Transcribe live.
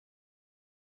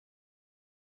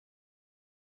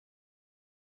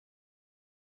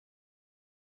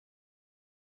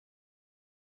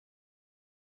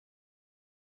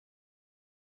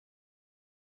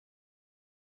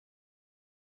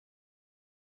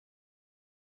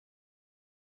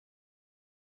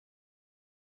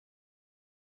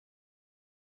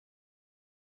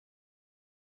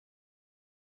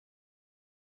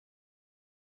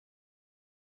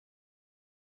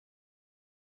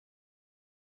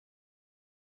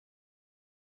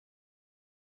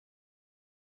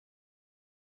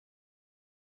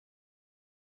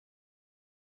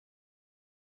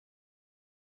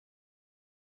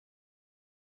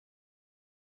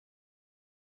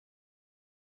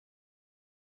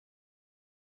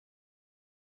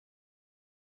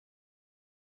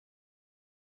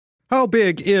How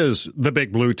big is the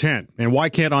Big Blue Tent, and why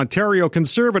can't Ontario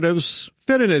Conservatives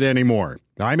fit in it anymore?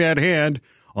 I'm Ed Hand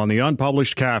on the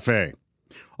Unpublished Cafe.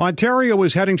 Ontario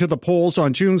is heading to the polls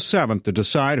on June 7th to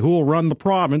decide who will run the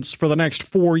province for the next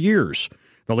 4 years.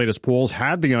 The latest polls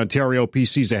had the Ontario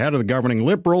PCs ahead of the governing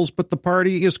Liberals, but the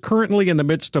party is currently in the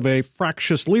midst of a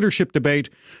fractious leadership debate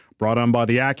brought on by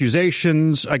the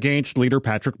accusations against leader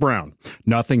Patrick Brown.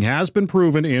 Nothing has been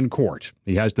proven in court.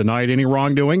 He has denied any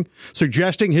wrongdoing,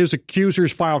 suggesting his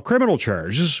accusers file criminal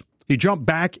charges. He jumped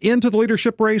back into the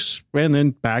leadership race and then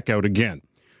back out again.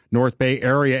 North Bay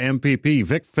Area MPP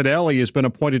Vic Fedeli has been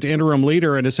appointed interim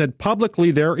leader and has said publicly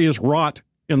there is rot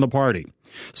in the party.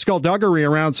 Skullduggery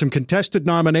around some contested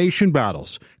nomination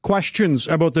battles, questions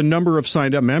about the number of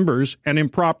signed-up members, and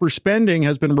improper spending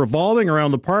has been revolving around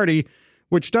the party,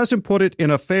 which doesn't put it in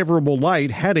a favorable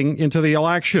light heading into the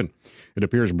election. It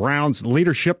appears Brown's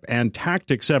leadership and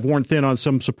tactics have worn thin on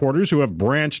some supporters who have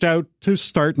branched out to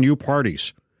start new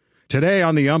parties. Today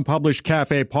on the Unpublished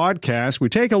Cafe podcast, we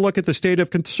take a look at the state of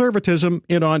conservatism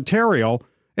in Ontario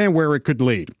and where it could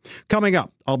lead. Coming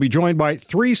up, I'll be joined by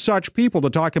 3 such people to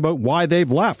talk about why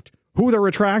they've left, who they're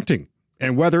attracting,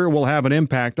 and whether it will have an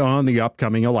impact on the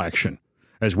upcoming election.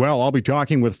 As well, I'll be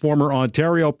talking with former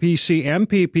Ontario PC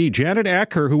MPP Janet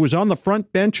Ecker, who was on the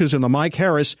front benches in the Mike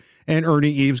Harris and Ernie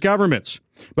Eves governments.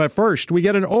 But first, we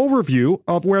get an overview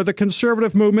of where the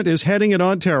Conservative movement is heading in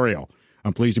Ontario.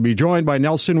 I'm pleased to be joined by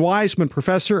Nelson Wiseman,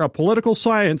 Professor of Political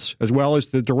Science, as well as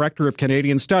the Director of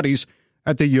Canadian Studies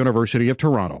at the University of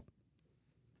Toronto.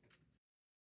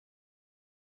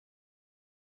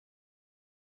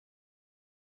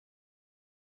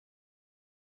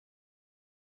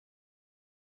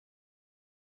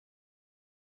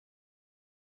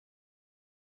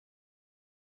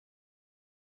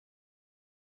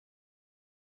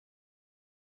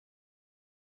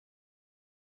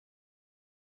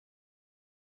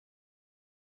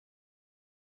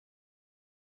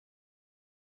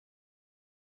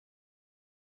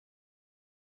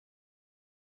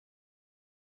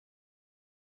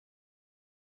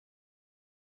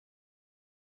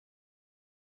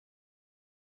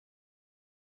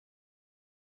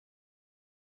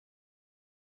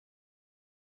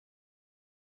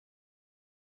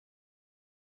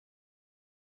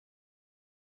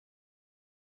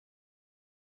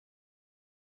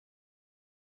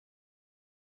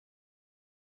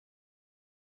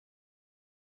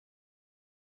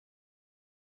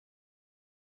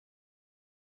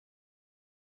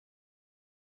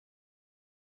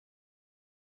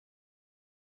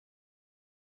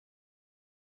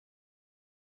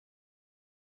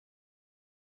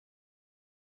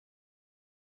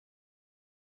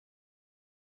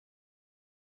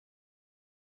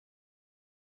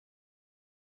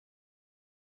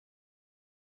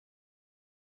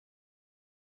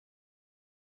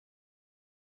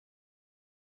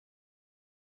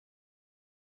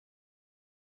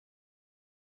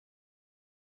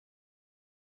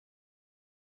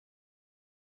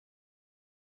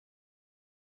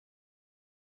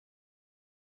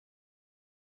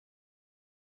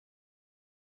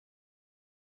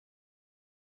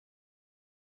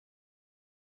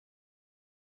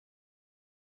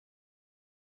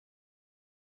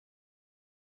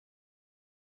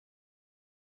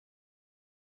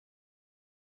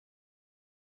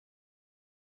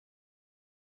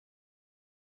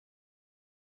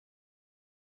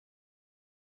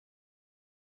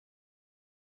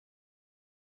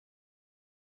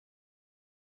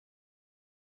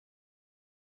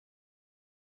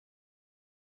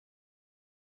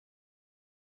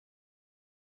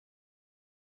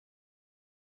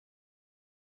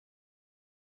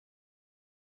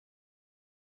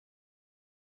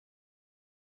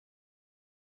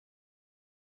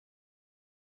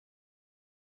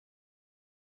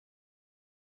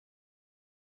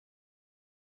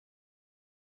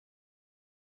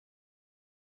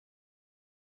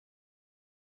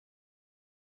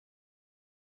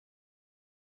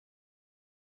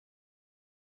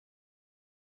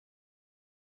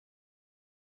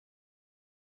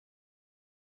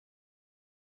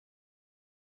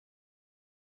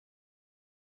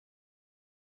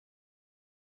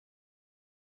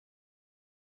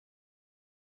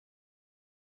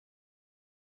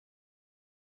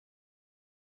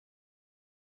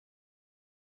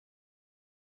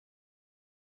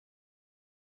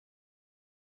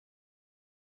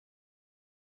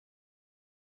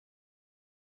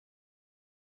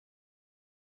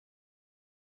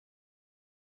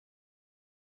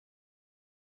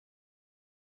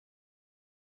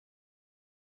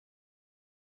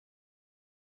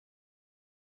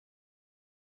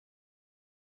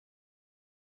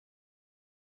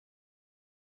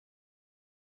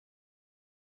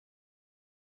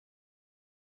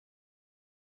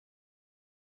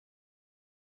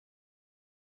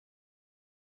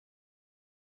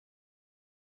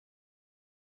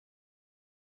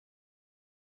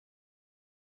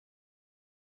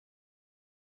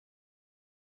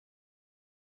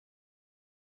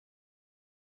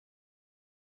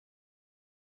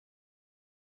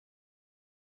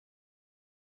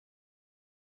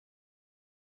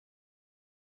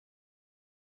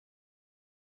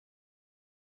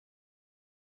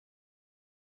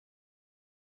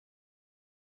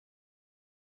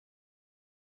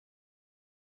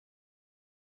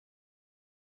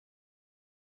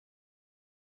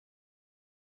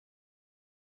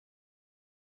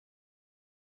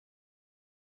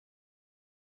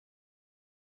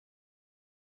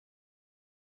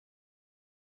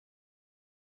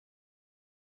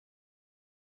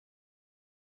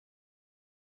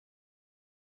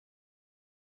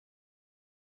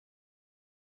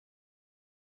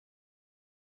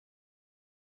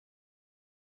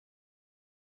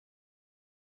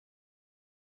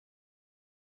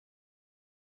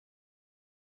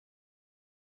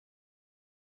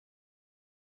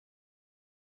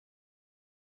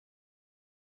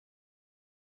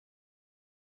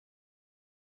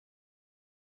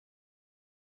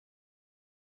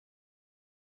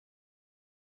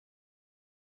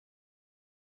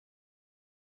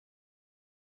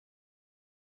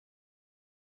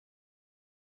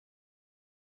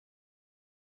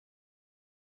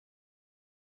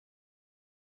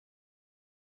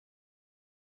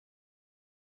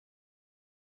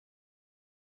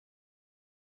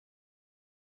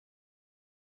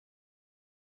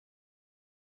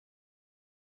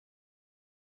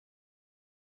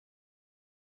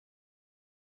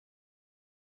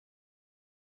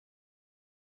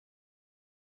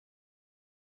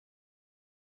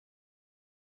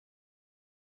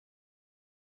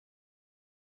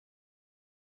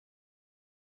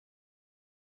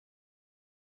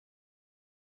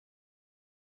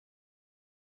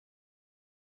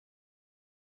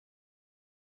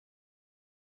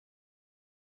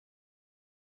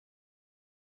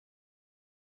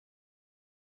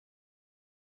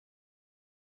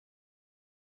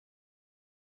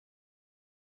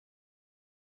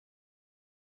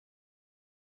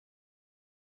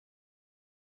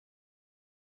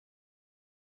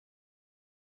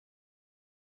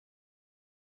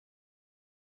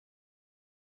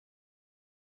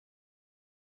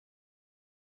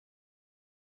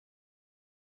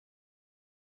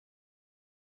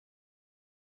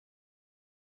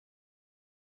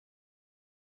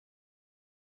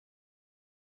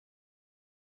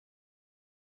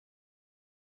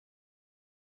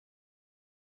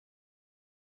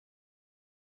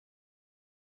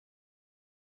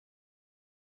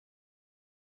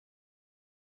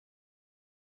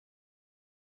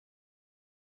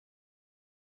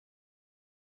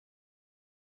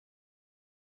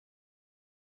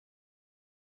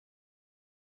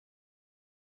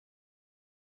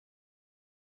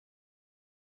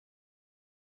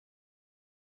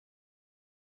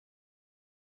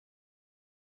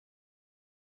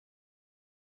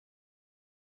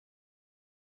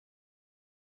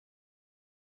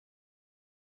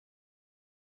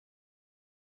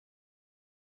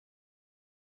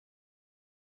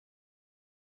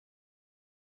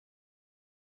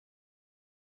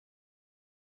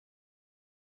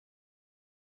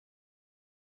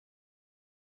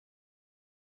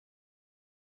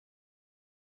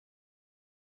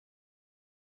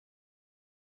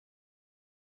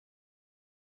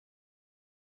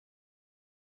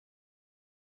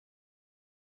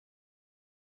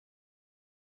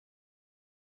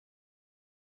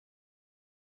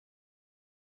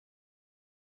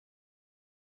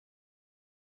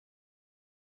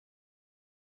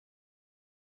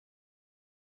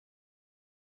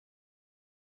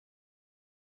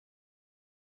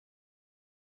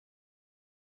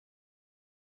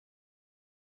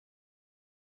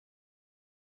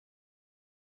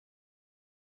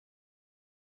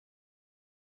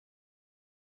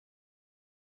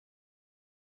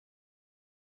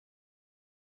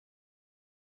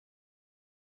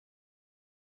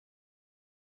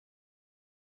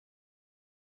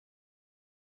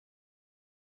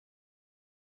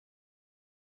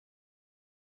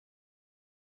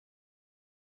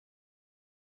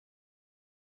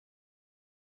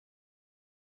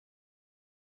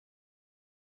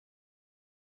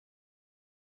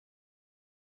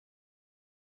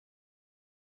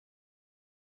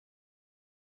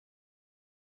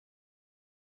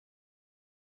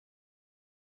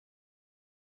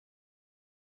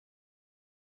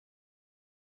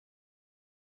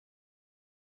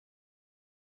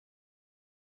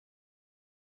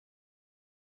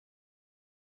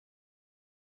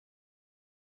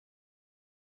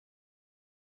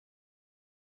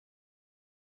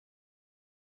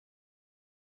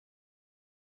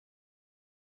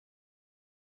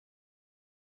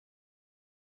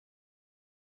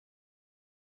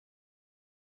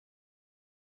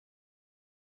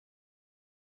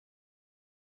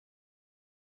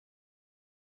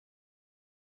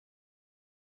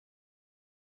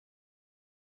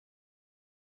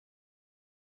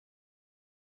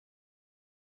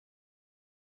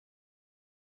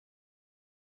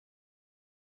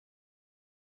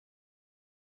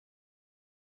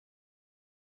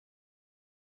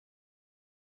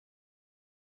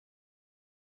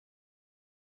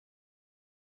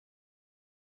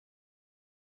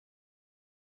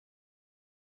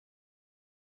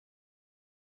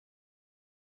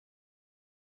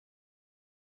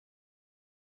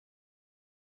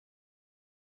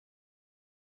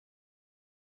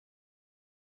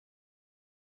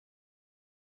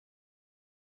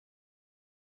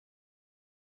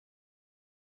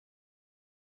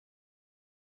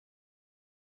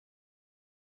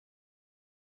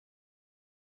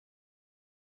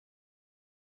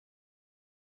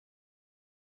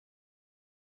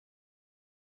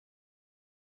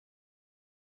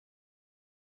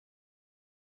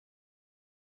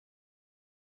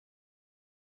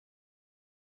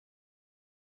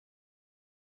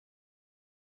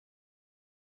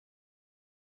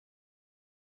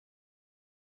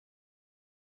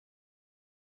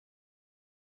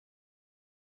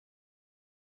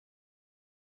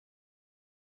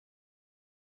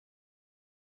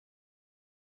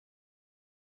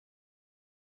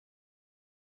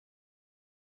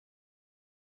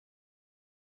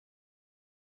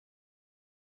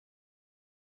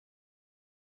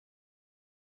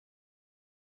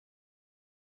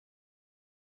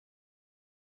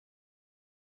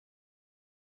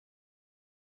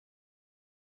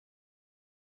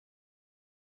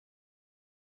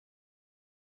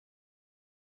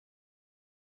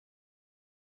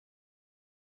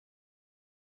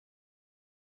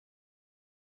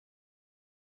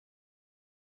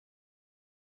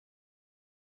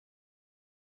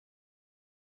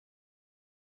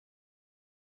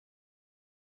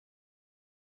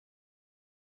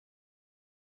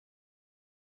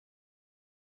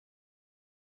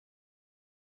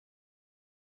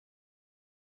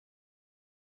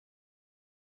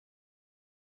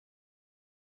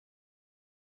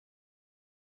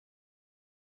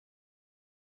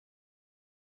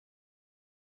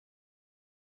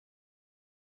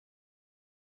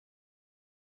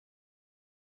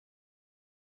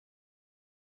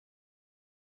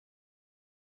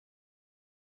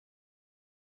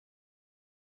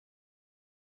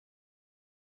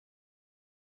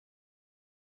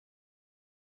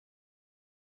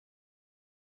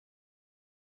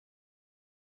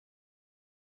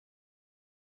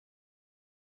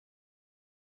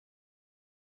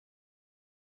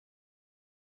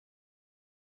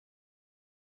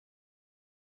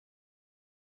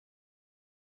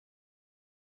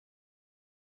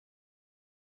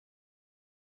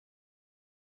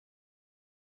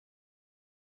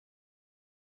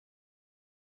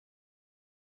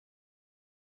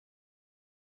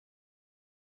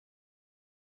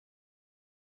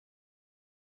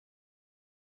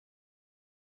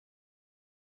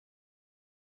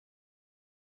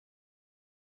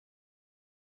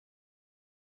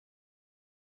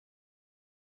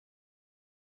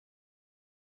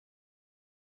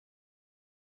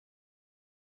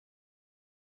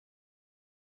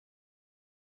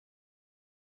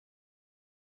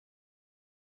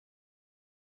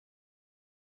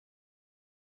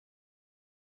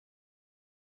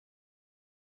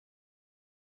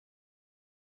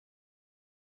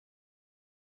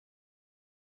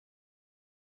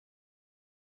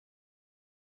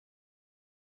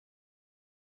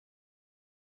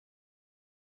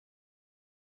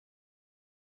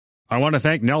 I want to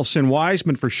thank Nelson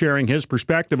Wiseman for sharing his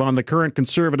perspective on the current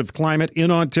Conservative climate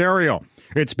in Ontario.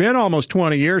 It's been almost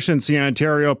 20 years since the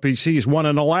Ontario PCs won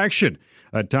an election.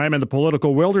 A time in the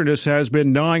political wilderness has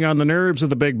been gnawing on the nerves of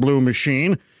the Big Blue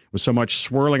machine. With so much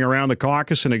swirling around the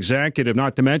caucus and executive,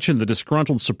 not to mention the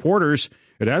disgruntled supporters,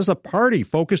 it has the party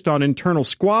focused on internal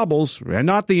squabbles and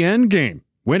not the end game,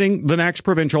 winning the next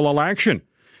provincial election.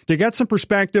 To get some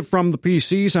perspective from the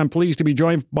PCs, I'm pleased to be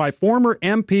joined by former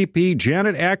MPP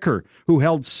Janet Ecker, who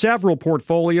held several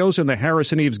portfolios in the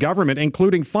Harris and Eves government,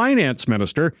 including finance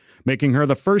minister, making her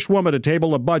the first woman to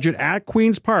table a budget at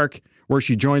Queen's Park, where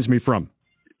she joins me from.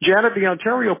 Janet, the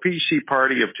Ontario PC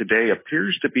party of today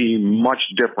appears to be much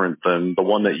different than the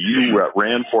one that you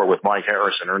ran for with Mike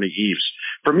Harris and Ernie Eves.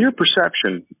 From your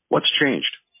perception, what's changed?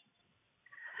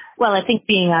 Well, I think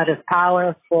being out of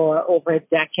power for over a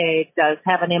decade does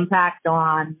have an impact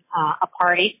on a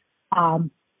party.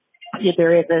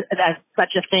 There is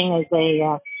such a thing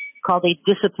as called a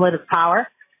discipline of power,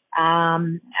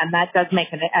 and that does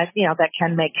make that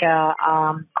can make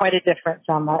quite a difference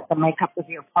on the makeup of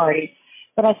your party.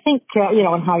 But I think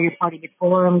and how your party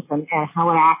performs and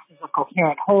how it acts as a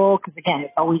coherent whole. Because again,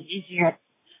 it's always easier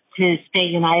to stay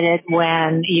united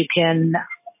when you can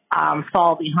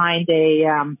fall behind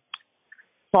a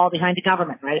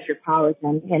government, right? If your power's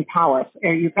in power,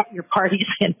 or your party's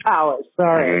in power,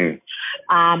 sorry.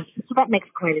 So that makes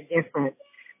quite a difference.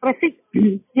 But I think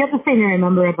the other thing I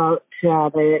remember about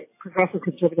the Progressive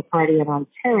Conservative Party in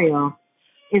Ontario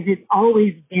is it's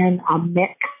always been a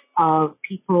mix of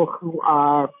people who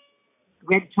are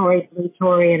red Tory, blue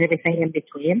Tory, and everything in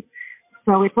between.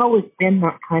 So it's always been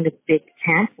that kind of big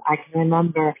tent. I can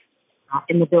remember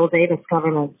in the Bill Davis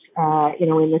government, in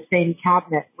the same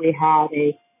cabinet, we had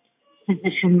a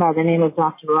physician by the name of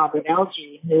Dr. Robert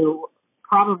Elgee, who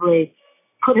probably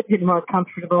could have been more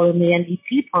comfortable in the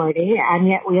NDP party, and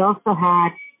yet we also had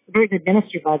a very good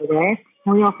minister, by the way,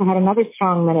 and we also had another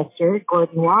strong minister,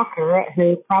 Gordon Walker,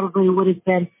 who probably would have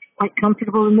been quite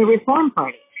comfortable in the Reform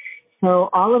Party. So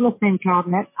all in the same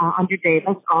cabinet under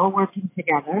Davis, all working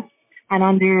together. And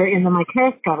in the Mike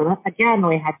Harris government, again,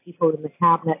 we had people in the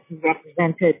cabinet who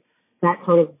represented that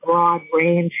sort of broad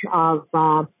range of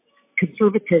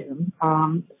conservatism.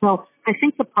 So I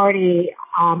think the party,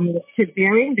 to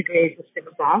varying degrees of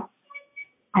success,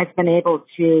 has been able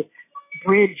to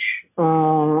bridge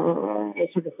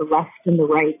sort of the left and the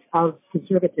right of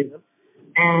conservatism.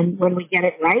 And when we get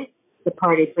it right, the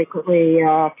party frequently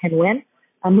can win.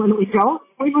 And when we don't,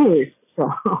 we lose.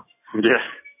 So. Yeah.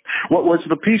 What was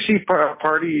the PC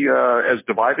party as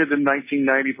divided in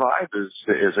 1995 as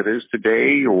it is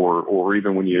today, or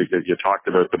even when you talked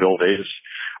about the Bill Davis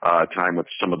time with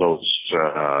some of those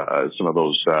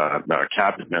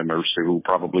cabinet members who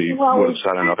probably would have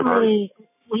sat in other parties?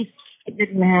 We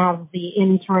didn't have the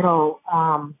internal.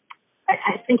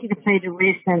 I think you could say the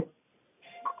recent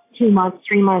 2 months,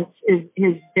 3 months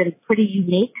has been pretty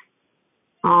unique.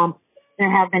 There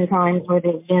have been times where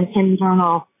there's been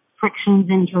internal frictions,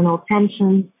 internal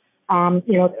tensions.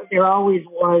 There always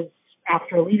was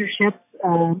after leadership,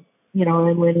 and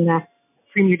when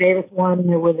Premier Davis won,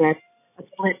 there was a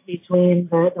split between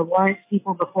the Lawrence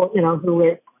people before,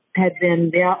 who had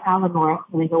been Alan Lawrence,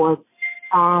 I think it was,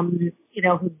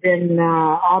 who'd been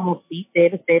almost beat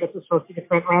Davis. Davis was supposed to be the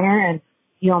front runner, and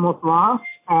he almost lost.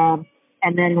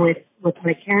 And then with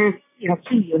Mike Harris,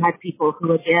 too, you had people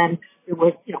who, again, there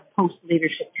was,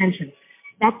 post-leadership tension.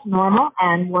 That's normal,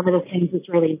 and one of the things that's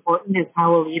really important is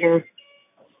how a leader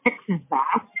fixes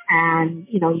that. And,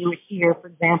 you hear, for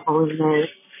example, in the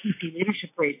PC leadership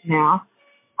race now,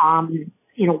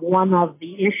 one of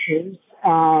the issues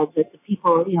that the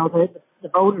people, the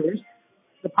voters,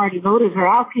 the party voters are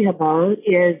asking about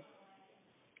is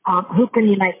who can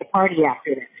unite the party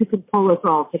after this? Who can pull us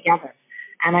all together?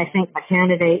 And I think a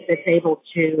candidate that's able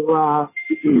to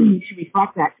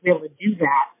reflect that, to be able to do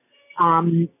that,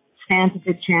 stands a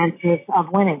good chance of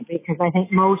winning, because I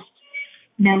think most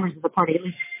members of the party, at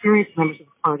least experienced members of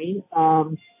the party,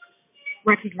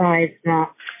 recognize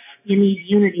that you need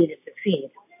unity to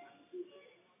succeed.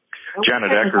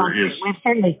 Janet Ecker is... We've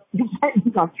certainly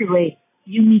gone through a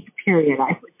unique period,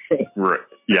 I would say. Right,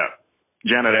 yeah.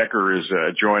 Janet Ecker is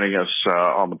joining us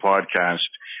on the podcast,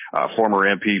 former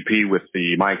MPP with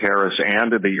the Mike Harris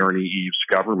and the Ernie Eves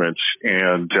government.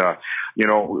 And,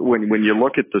 when you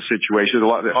look at the situation,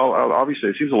 obviously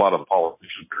it seems a lot of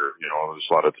politicians are, there's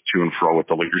a lot of the to and fro with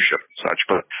the leadership and such.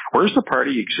 But where's the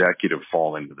party executive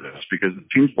fall into this? Because it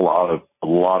seems a lot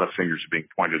of fingers are being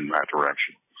pointed in that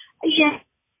direction. Yeah.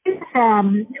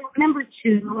 Number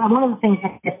two, one of the things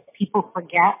that people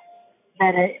forget,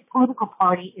 that a political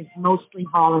party is mostly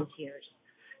volunteers.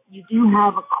 you do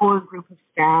have a core group of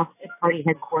staff at party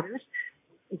headquarters.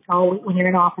 It's always, when you're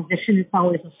in opposition, it's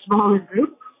always a smaller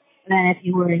group than if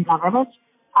you were in government.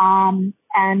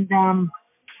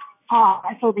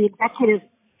 So the executives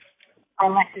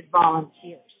are elected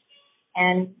volunteers.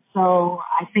 And so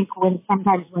I think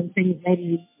sometimes when things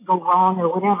maybe go wrong or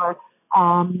whatever,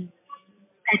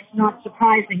 it's not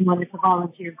surprising when it's a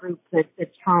volunteer group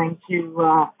that's trying to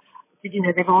do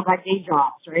that. They've all got day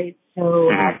jobs, right? So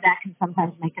that can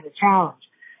sometimes make it a challenge.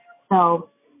 So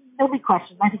there'll be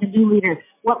questions. I think a new leader,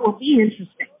 what will be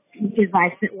interesting is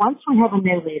once we have a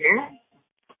new leader,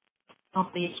 there'll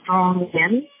be a strong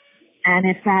win. And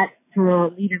if that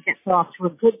leader gets off to a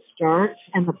good start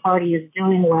and the party is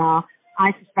doing well,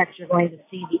 I suspect you're going to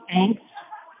see the angst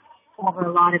over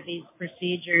a lot of these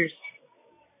procedures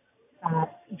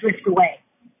drift away.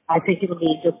 I think it'll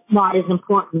be just not as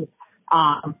important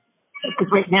because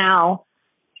right now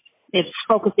it's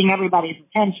focusing everybody's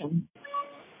attention,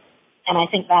 and I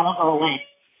think that'll go away.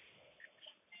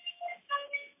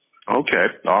 Okay,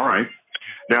 all right.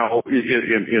 Now,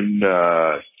 in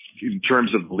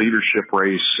terms of the leadership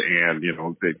race, and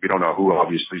we don't know who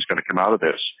obviously is going to come out of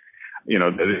this.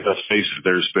 Let's face it,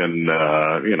 there's been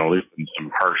there's been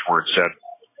some harsh words said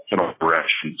in all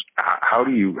directions. How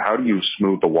do you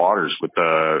smooth the waters with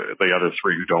the other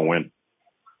three who don't win?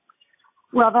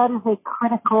 Well, that is a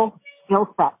critical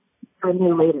skill set for a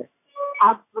new leader.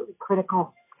 Absolutely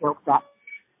critical skill set.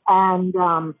 And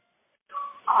we'll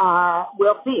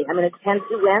see. I mean, it depends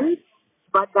who wins,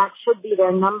 but that should be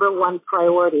their number one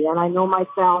priority. And I know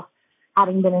myself,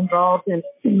 having been involved in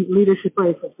leadership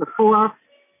races before,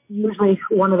 usually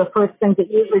one of the first things that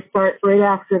usually starts right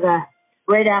after the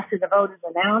vote is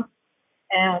announced,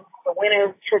 and the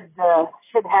winner should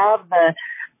have the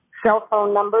cell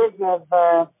phone numbers of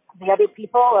the other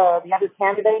people, the other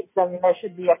candidates, and there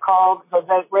should be a call that goes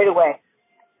out right away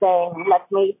saying, let's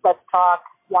meet, let's talk,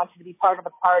 want you to be part of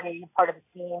the party, part of the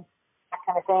team, that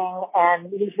kind of thing.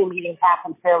 And usually meetings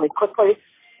happen fairly quickly,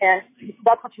 and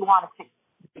that's what you want to see,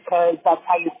 because that's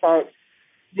how you start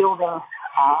building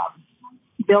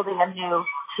a new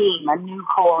team, a new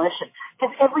coalition.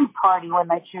 Because every party, when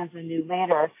they choose a new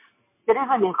leader, it is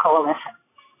a new coalition.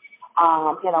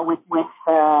 With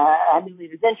a new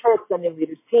leader's interests, a new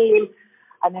leader's team,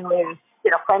 a new leader's,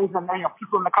 friends and,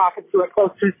 people in the caucus who are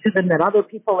closer to them than other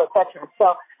people, etc.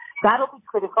 So that'll be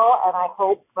critical, and I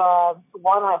hope, I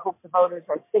hope the voters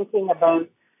are thinking about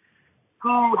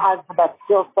who has the best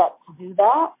skill set to do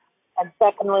that. And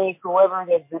secondly, whoever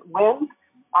it is that wins,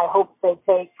 I hope they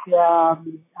take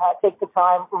the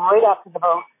time right after the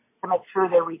vote to make sure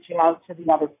they're reaching out to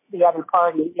the other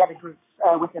party, the other groups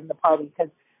within the party, because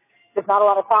there's not a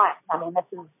lot of time. I mean, this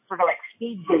is sort of like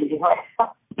speed dating, right?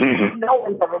 Mm-hmm. No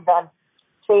one's ever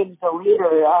changed a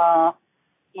leader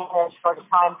in as short a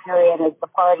time period as the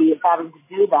party is having to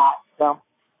do that. So.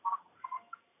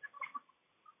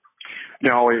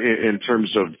 Now, in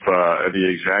terms of the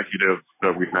executive,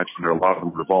 we mentioned there are a lot of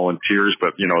them are volunteers,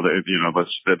 but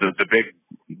the big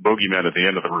boogeyman at the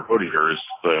end of the road here is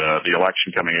the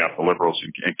election coming up, the Liberals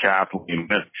and Kathleen.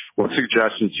 What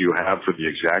suggestions do you have for the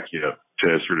executive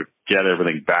to sort of get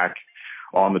everything back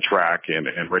on the track and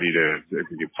ready to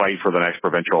fight for the next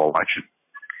provincial election?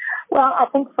 Well, I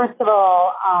think first of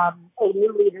all, a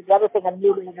new leader. The other thing a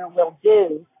new leader will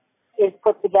do is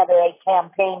put together a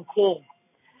campaign team.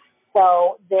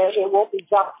 So it won't be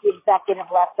just the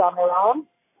executive left on their own.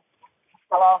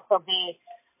 There'll also be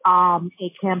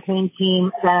a campaign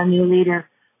team that a new leader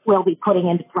will be putting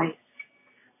into place.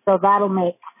 So that'll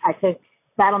make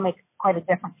quite a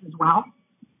difference as well.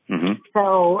 Mm-hmm.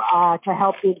 So to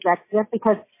help the executive,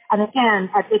 because, and again,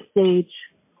 at this stage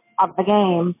of the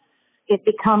game, it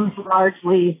becomes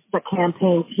largely the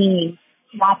campaign team,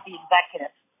 not the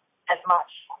executive as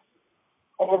much.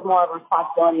 It is more of a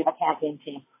responsibility of a campaign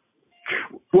team.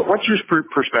 What's your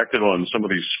perspective on some of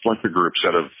these splinter groups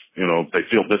that have, they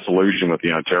feel disillusioned with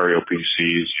the Ontario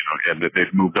PCs, and that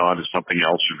they've moved on to something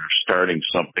else or they're starting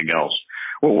something else?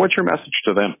 Well, what's your message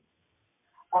to them?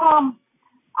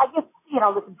 I guess,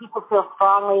 listen, people feel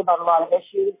strongly about a lot of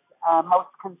issues. Most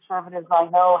conservatives I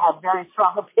know have very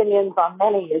strong opinions on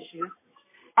many issues.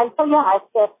 And so,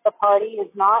 if the party is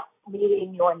not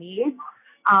meeting your needs,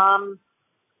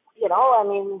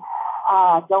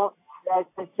 don't, as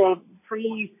they say,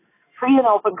 free and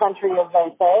open country, as they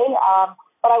say.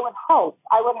 But I would hope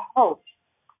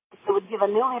they would give a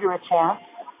new leader a chance,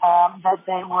 that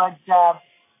they would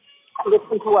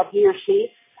listen to what he or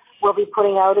she will be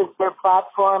putting out as their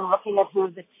platform, looking at who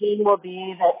the team will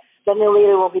be that the new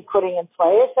leader will be putting in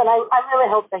place. And I really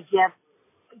hope they give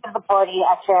the party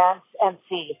a chance and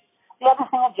see. The other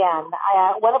thing, again,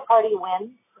 when a party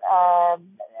wins,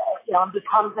 and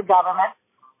becomes a government.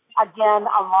 Again,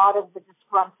 a lot of the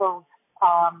disgruntled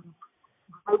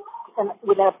groups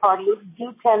within a party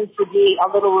do tend to be a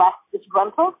little less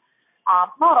disgruntled.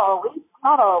 Not always.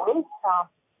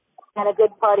 And a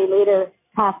good party leader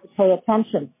has to pay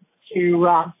attention to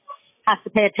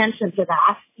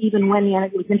that. Even when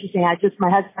it was interesting. My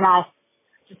husband and I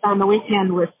just on the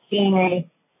weekend were seeing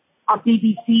a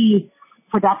BBC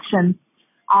production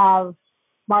of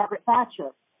Margaret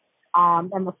Thatcher.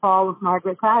 And the fall of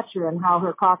Margaret Thatcher and how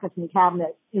her caucus and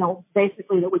cabinet,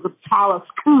 basically it was a palace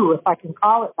coup, if I can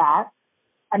call it that.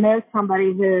 And there's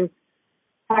somebody who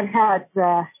had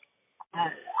a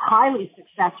highly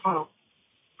successful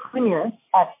Prime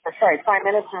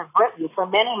Minister of Britain for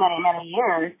many, many, many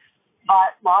years,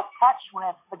 but lost touch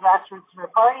with the grassroots of her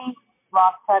party,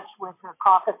 lost touch with her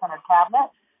caucus and her cabinet,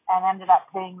 and ended up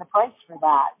paying the price for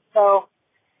that. So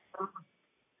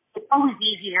it's always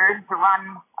easier to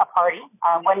run a party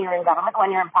when you're in government,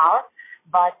 when you're in power,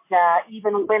 but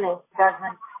even winning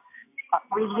doesn't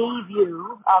relieve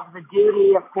you of the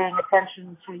duty of paying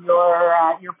attention to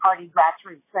your party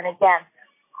grassroots. And again,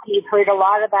 you've heard a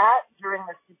lot of that during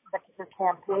the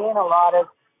campaign. A lot of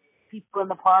people in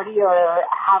the party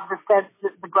have the sense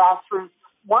that the grassroots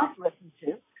weren't listened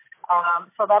to.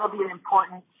 So that'll be an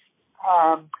important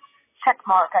check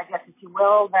mark, I guess, if you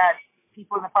will, that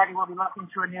people in the party will be looking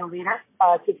to a new leader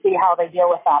to see how they deal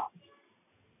with that.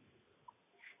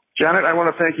 Janet, I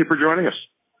want to thank you for joining us.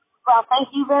 Well, thank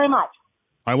you very much.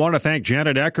 I want to thank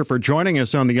Janet Ecker for joining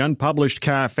us on the Unpublished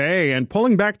Cafe and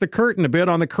pulling back the curtain a bit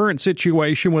on the current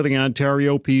situation with the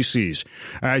Ontario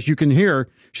PCs. As you can hear,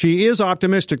 she is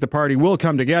optimistic the party will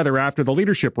come together after the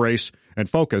leadership race and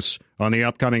focus on the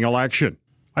upcoming election.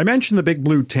 I mentioned the Big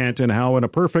Blue Tent and how in a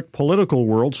perfect political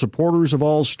world, supporters of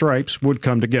all stripes would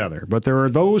come together. But there are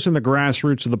those in the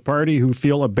grassroots of the party who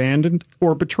feel abandoned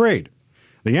or betrayed.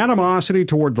 The animosity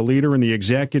toward the leader and the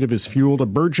executive has fueled a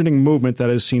burgeoning movement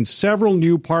that has seen several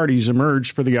new parties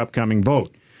emerge for the upcoming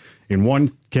vote. In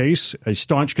one case, a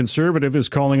staunch conservative is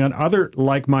calling on other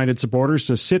like-minded supporters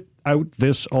to sit out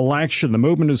this election. The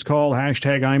movement is called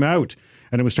 #I'mOut,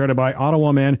 and it was started by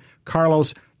Ottawa man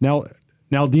Carlos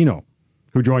Naldino,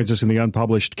 who joins us in the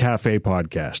Unpublished Cafe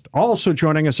podcast. Also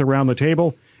joining us around the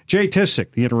table, Jay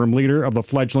Tissick, the interim leader of the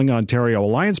fledgling Ontario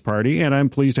Alliance Party, and I'm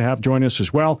pleased to have join us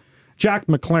as well Jack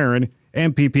McLaren,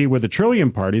 MPP with the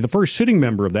Trillium Party, the first sitting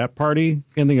member of that party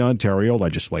in the Ontario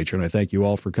legislature. And I thank you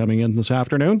all for coming in this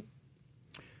afternoon.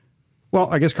 Well,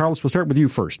 I guess, Carlos, we'll start with you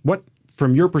first. What,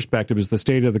 from your perspective, is the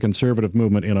state of the Conservative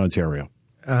movement in Ontario?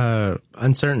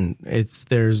 Uncertain.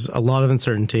 There's a lot of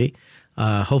uncertainty.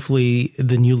 Hopefully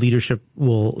the new leadership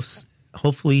will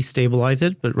hopefully stabilize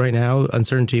it. But right now,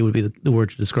 uncertainty would be the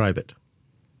word to describe it.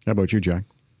 How about you, Jack?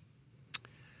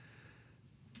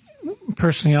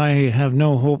 Personally, I have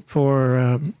no hope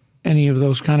for any of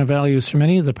those kind of values from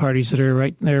any of the parties that are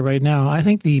right there right now. I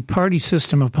think the party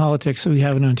system of politics that we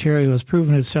have in Ontario has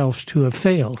proven itself to have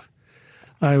failed.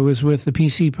 I was with the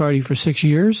PC party for 6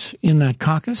 years in that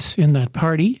caucus, in that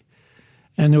party,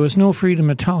 and there was no freedom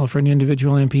at all for an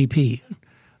individual MPP.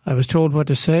 I was told what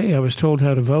to say. I was told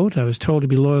how to vote. I was told to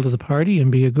be loyal to the party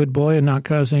and be a good boy and not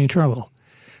cause any trouble.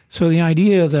 So the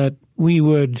idea that we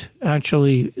would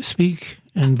actually speak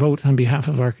and vote on behalf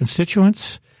of our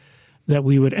constituents, that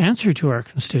we would answer to our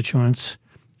constituents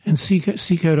and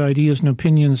seek out ideas and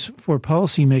opinions for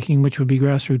policy making, which would be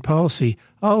grassroots policy.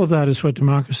 All of that is what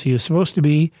democracy is supposed to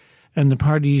be, and the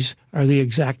parties are the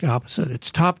exact opposite.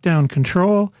 It's top-down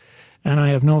control, and I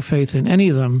have no faith in any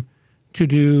of them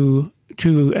to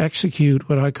execute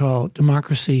what I call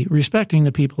democracy, respecting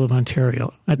the people of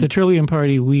Ontario. At the Trillium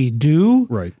Party, we do.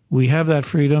 Right. We have that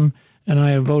freedom. And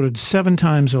I have voted 7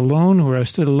 times alone, where I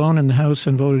stood alone in the House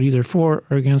and voted either for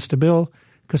or against a bill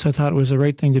because I thought it was the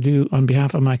right thing to do on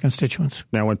behalf of my constituents.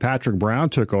 Now, when Patrick Brown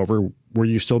took over, were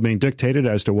you still being dictated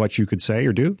as to what you could say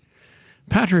or do?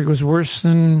 Patrick was worse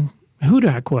than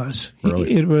Hudak was.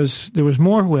 Really? There was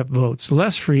more whip votes,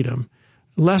 less freedom,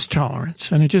 less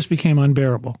tolerance, and it just became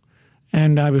unbearable.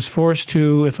 And I was forced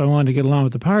to, if I wanted to get along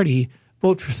with the party,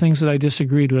 vote for things that I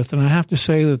disagreed with. And I have to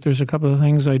say that there's a couple of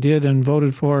things I did and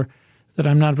voted for that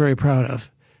I'm not very proud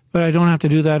of. But I don't have to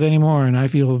do that anymore, and I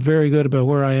feel very good about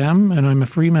where I am, and I'm a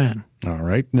free man. All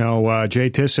right. Now, Jay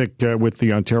Tissick with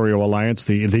the Ontario Alliance,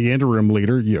 the interim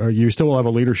leader, you still will have a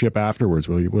leadership afterwards,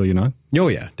 will you not? Oh,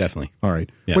 yeah, definitely. All right.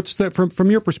 Yeah. What's that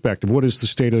from your perspective? What is the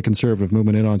state of the Conservative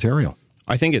movement in Ontario?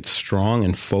 I think it's strong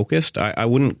and focused. I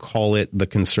wouldn't call it the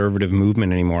Conservative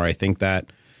movement anymore. I think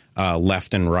that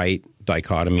left and right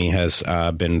dichotomy has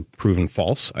been proven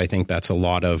false. I think that's a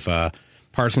lot of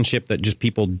partisanship that just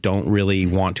people don't really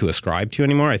want to ascribe to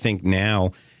anymore. I think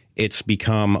now it's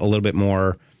become a little bit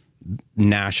more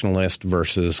nationalist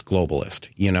versus globalist,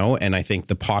 and I think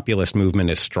the populist movement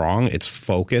is strong. It's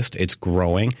focused. It's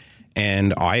growing.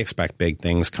 And I expect big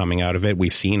things coming out of it.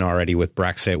 We've seen already with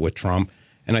Brexit, with Trump.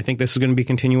 And I think this is going to be a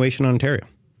continuation in Ontario.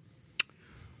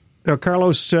 Now,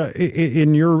 Carlos,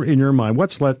 in your mind,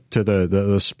 what's led to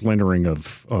the splintering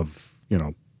of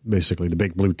basically the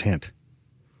big blue tent?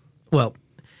 Well,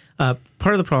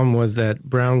 part of the problem was that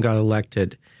Brown got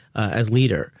elected as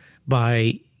leader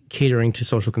by catering to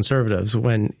social conservatives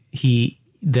when he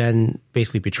then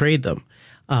basically betrayed them.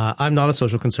 I'm not a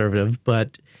social conservative,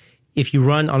 but if you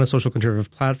run on a social conservative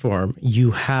platform,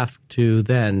 you have to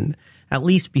then at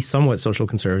least be somewhat social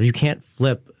conservative. You can't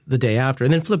flip the day after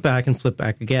and then flip back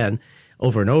again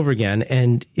over and over again.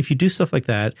 And if you do stuff like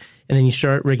that and then you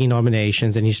start rigging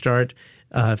nominations and you start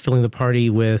filling the party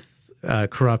with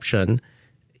corruption,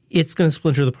 it's going to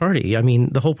splinter the party. I mean,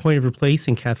 the whole point of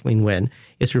replacing Kathleen Wynne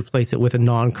is to replace it with a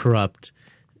non-corrupt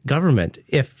government.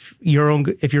 If you're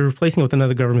replacing it with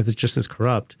another government that's just as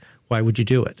corrupt, why would you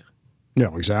do it?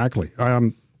 Yeah, exactly.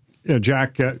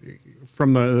 Jack,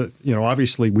 from the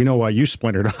obviously we know why you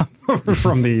splintered up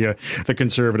from the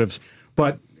Conservatives,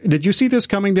 but did you see this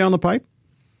coming down the pipe?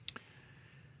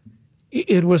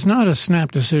 It was not a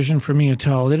snap decision for me at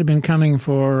all. It had been coming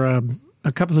for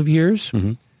a couple of years.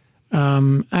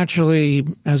 Mm-hmm. Actually,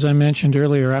 as I mentioned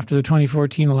earlier, after the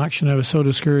 2014 election, I was so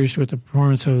discouraged with the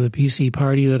performance of the PC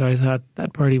party that I thought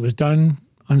that party was done,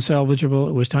 unsalvageable.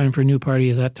 It was time for a new party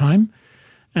at that time.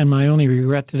 And my only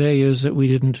regret today is that we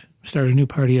didn't start a new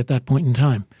party at that point in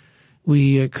time.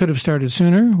 We could have started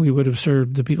sooner. We would have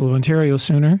served the people of Ontario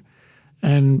sooner.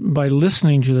 And by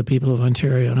listening to the people of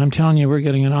Ontario, and I'm telling you, we're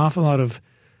getting an awful lot of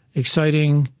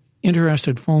exciting,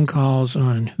 interested phone calls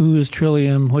on who is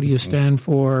Trillium, what do you stand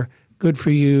for, good for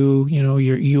you,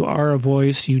 you are a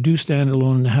voice, you do stand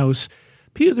alone in the House.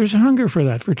 There's a hunger for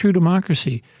that, for true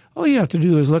democracy. All you have to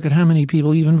do is look at how many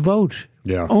people even vote.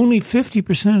 Yeah. Only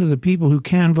 50% of the people who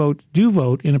can vote do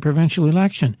vote in a provincial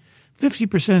election.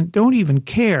 50% don't even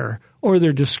care, or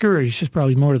they're discouraged, is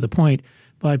probably more to the point,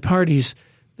 by parties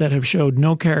that have showed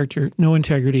no character, no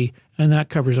integrity, and that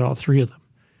covers all three of them.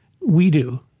 We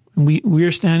do.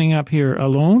 We're standing up here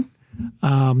alone.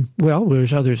 Well,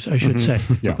 there's others, I should say.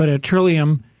 Yeah. But at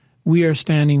Trillium, we are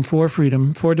standing for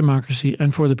freedom, for democracy,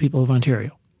 and for the people of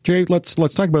Ontario. Jay, let's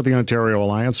talk about the Ontario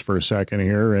Alliance for a second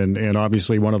here, and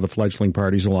obviously one of the fledgling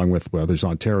parties, along with there's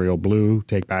Ontario Blue,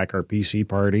 Take Back Our PC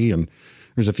party, and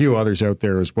there's a few others out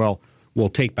there as well. Well,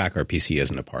 Take Back Our PC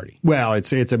isn't a party. Well,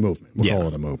 it's a movement. We'll call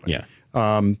it a movement. Yeah.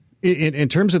 In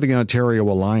terms of the Ontario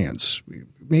Alliance,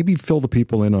 maybe fill the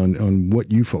people in on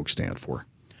what you folks stand for.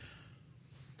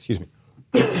 Excuse me.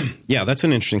 Yeah, that's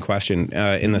an interesting question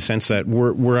in the sense that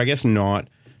we're I guess not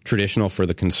traditional for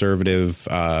the conservative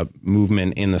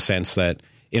movement in the sense that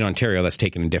in Ontario that's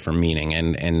taken a different meaning.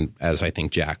 And as I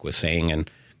think Jack was saying and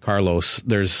Carlos,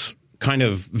 there's kind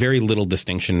of very little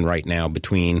distinction right now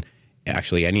between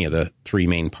actually any of the three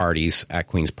main parties at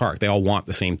Queen's Park. They all want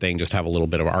the same thing, just have a little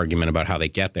bit of argument about how they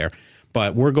get there.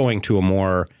 But we're going to a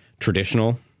more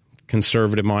traditional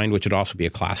conservative mind, which would also be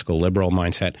a classical liberal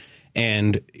mindset.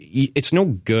 And it's no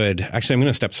good. Actually, I'm going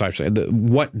to step aside.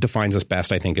 What defines us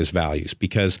best, I think, is values,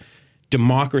 because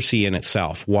democracy in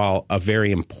itself, while a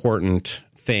very important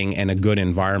thing and a good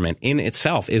environment in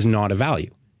itself, is not a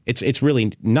value. It's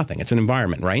really nothing. It's an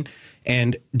environment, right?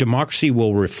 And democracy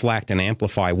will reflect and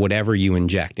amplify whatever you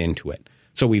inject into it.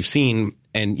 So we've seen,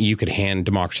 and you could hand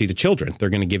democracy to children. They're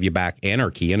going to give you back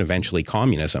anarchy and eventually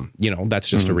communism. That's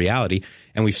just a reality.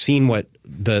 And we've seen what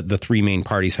the three main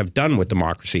parties have done with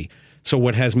democracy. So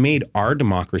what has made our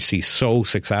democracy so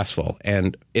successful,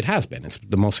 and it has been, it's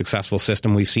the most successful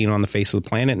system we've seen on the face of the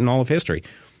planet in all of history.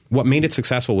 What made it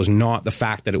successful was not the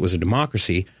fact that it was a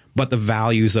democracy, but the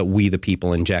values that we, the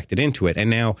people, injected into it. And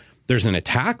now there's an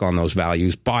attack on those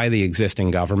values by the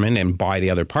existing government and by the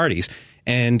other parties.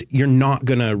 And you're not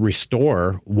going to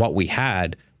restore what we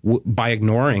had by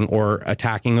ignoring or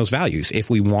attacking those values. If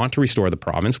we want to restore the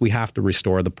province, we have to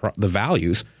restore the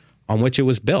values on which it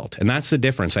was built. And that's the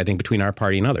difference, I think, between our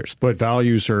party and others. But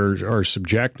values are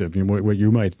subjective. What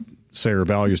you might say are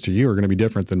values to you are going to be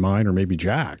different than mine or maybe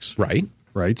Jack's.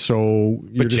 Right. So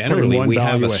you're just generally, we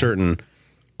have a ahead. certain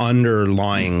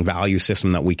underlying value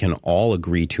system that we can all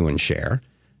agree to and share.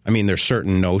 I mean, there's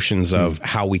certain notions of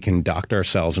how we conduct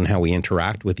ourselves and how we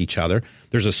interact with each other.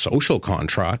 There's a social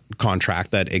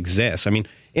contract that exists. I mean,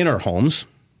 in our homes,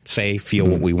 feel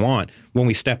what we want. When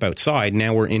we step outside,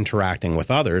 now we're interacting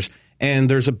with others, and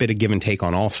there's a bit of give and take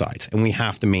on all sides. And we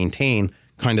have to maintain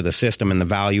kind of the system and the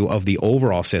value of the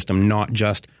overall system, not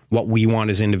just what we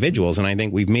want as individuals. And I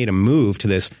think we've made a move to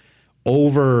this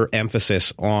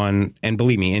overemphasis on, and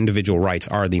believe me, individual rights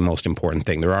are the most important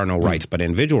thing. There are no rights but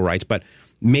individual rights, but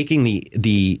making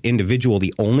the individual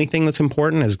the only thing that's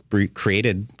important has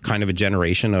created kind of a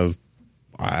generation of,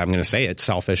 I'm going to say it,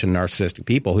 selfish and narcissistic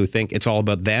people who think it's all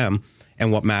about them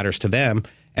and what matters to them.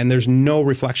 And there's no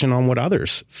reflection on what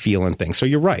others feel and think. So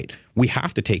you're right. We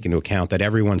have to take into account that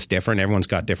everyone's different. Everyone's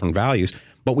got different values,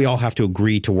 but we all have to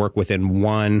agree to work within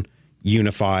one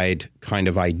unified kind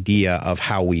of idea of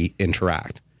how we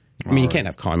interact. I mean, you can't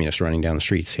have communists running down the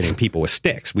streets hitting people with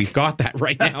sticks. We've got that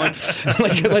right now.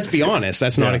 Like, let's be honest.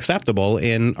 That's not acceptable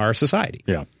in our society.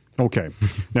 Yeah. Okay.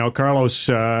 Now, Carlos,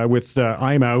 with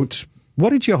I'm Out, what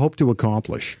did you hope to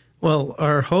accomplish? Well,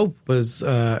 our hope was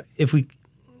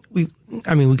we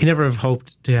could never have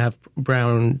hoped to have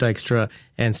Brown, Dykstra,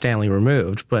 and Stanley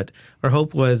removed, but our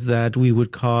hope was that we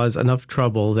would cause enough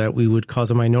trouble that we would cause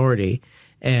a minority,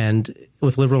 and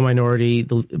with Liberal minority,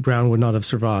 Brown would not have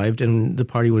survived, and the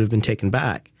party would have been taken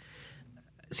back.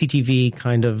 CTV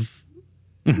kind of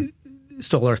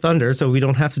stole our thunder, so we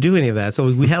don't have to do any of that. So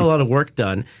we had a lot of work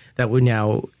done that we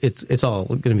now it's all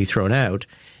going to be thrown out,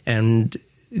 and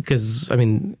because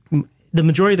the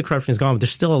majority of the corruption is gone, but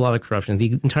there's still a lot of corruption.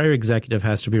 The entire executive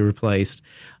has to be replaced.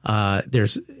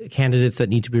 There's candidates that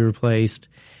need to be replaced.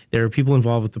 There are people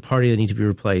involved with the party that need to be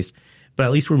replaced. But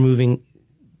at least we're moving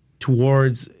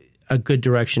towards a good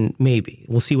direction, maybe.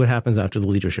 We'll see what happens after the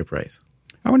leadership race.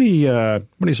 How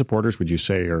many supporters would you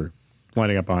say are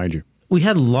lining up behind you? We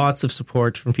had lots of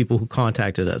support from people who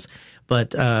contacted us,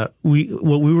 but what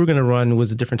we were going to run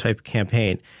was a different type of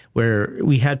campaign where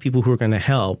we had people who were going to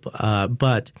help,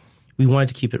 but we wanted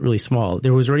to keep it really small.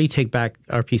 There was already Take Back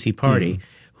Our PC Party,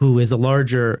 who is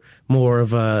more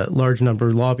of a large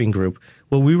number lobbying group.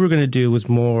 What we were going to do was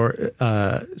more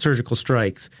surgical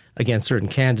strikes against certain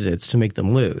candidates to make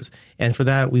them lose. And for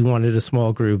that, we wanted a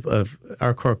small group of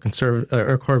our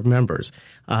core members.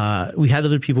 We had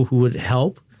other people who would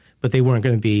help, but they weren't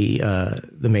going to be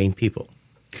the main people.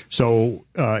 So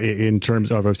in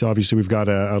terms of, obviously, we've got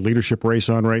a leadership race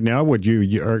on right now. Would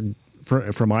you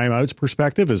from I'm Out's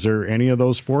perspective, is there any of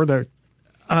those four that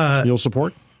you'll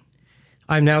support?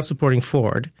 I'm now supporting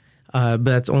Ford, but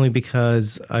that's only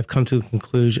because I've come to the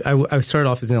conclusion. I started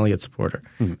off as an Elliott supporter,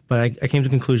 but I came to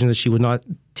the conclusion that she would not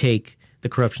take the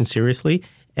corruption seriously.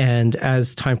 And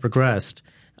as time progressed,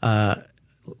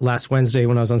 last Wednesday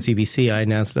when I was on CBC, I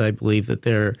announced that I believe that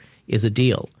there is a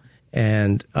deal.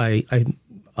 And I'm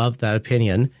of that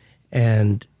opinion,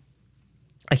 and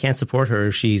I can't support her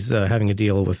if she's having a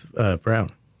deal with Brown.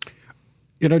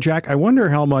 You know, Jack, I wonder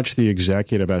how much the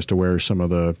executive has to wear some of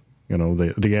the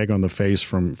egg on the face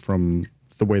from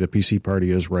the way the PC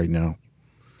party is right now.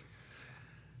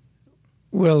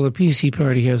 Well, the PC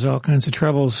party has all kinds of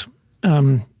troubles,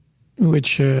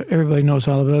 which everybody knows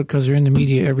all about because they're in the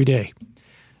media every day.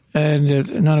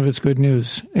 And none of it's good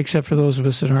news, except for those of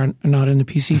us that are not in the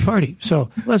PC party. So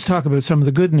let's talk about some of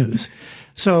the good news.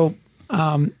 So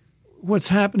what's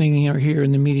happening here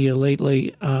in the media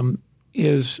lately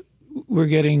is we're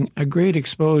getting a great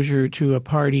exposure to a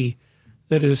party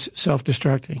that is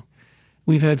self-destructing.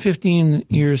 We've had 15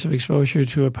 years of exposure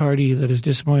to a party that has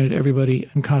disappointed everybody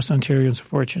and cost Ontarians a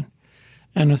fortune,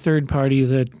 and a third party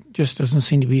that just doesn't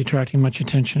seem to be attracting much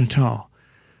attention at all.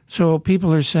 So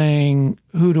people are saying,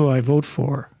 who do I vote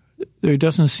for? There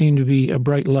doesn't seem to be a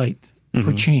bright light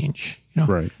for change.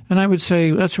 Right. And I would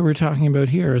say that's what we're talking about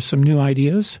here, is some new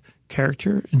ideas,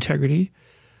 character, integrity,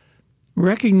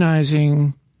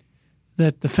 recognizing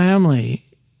that the family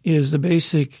is the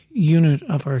basic unit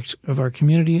of our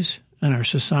communities and our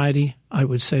society. I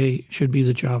would say should be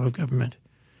the job of government.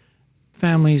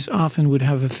 Families often would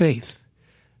have a faith.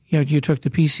 Yet you took the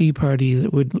PC party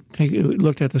that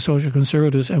looked at the social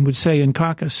conservatives and would say in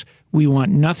caucus, we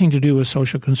want nothing to do with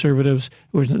social conservatives.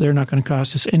 They're not going to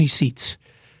cost us any seats.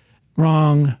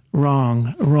 Wrong,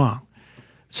 wrong, wrong.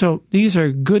 So these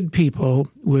are good people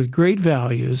with great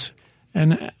values.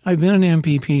 And I've been an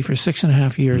MPP for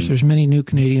 6.5 years. There's many new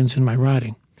Canadians in my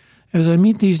riding. As I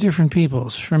meet these different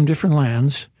peoples from different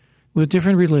lands with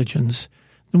different religions,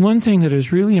 the one thing that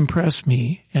has really impressed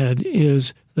me, Ed,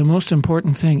 is the most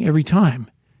important thing every time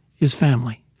is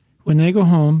family. When they go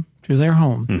home to their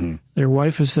home, their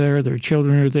wife is there, their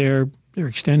children are there, their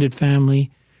extended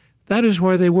family. That is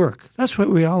why they work. That's why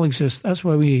we all exist.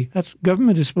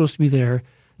 Government is supposed to be there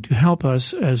to help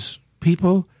us as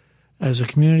people, as a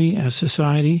community, as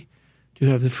society, to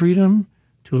have the freedom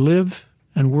to live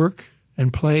and work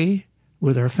and play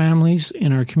with our families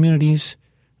in our communities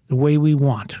the way we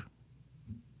want.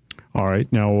 All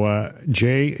right. Now,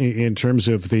 Jay, in terms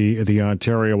of the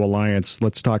Ontario Alliance,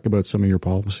 let's talk about some of your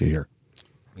policy here.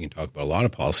 We can talk about a lot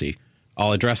of policy.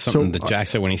 I'll address something that Jack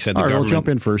said when he said the all right, government I'll jump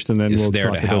in first, and then is we'll there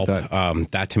talk to help. about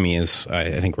that. That to me is,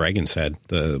 I think Reagan said,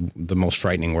 the most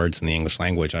frightening words in the English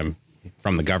language. I'm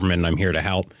from the government, and I'm here to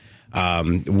help.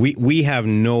 We have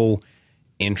no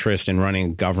interest in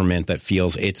running a government that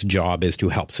feels its job is to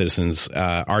help citizens.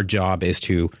 Our job is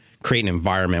to create an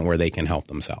environment where they can help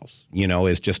themselves,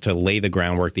 is just to lay the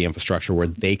groundwork, the infrastructure where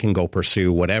they can go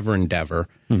pursue whatever endeavor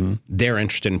they're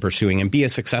interested in pursuing and be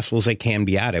as successful as they can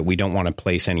be at it. We don't want to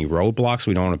place any roadblocks.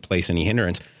 We don't want to place any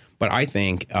hindrance. But I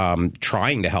think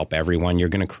trying to help everyone, you're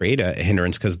going to create a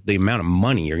hindrance because the amount of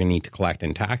money you're going to need to collect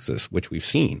in taxes, which we've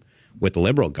seen with the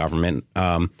Liberal government,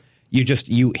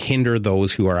 you hinder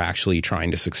those who are actually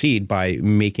trying to succeed by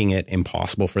making it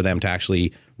impossible for them to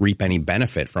actually reap any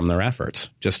benefit from their efforts.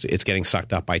 It's getting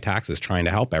sucked up by taxes trying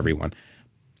to help everyone.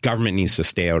 Government needs to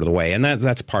stay out of the way. And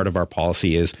that's part of our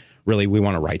policy is really we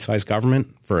want to right-size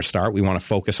government for a start. We want to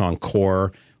focus on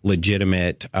core,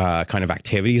 legitimate kind of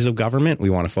activities of government. We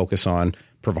want to focus on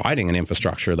providing an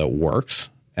infrastructure that works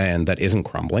and that isn't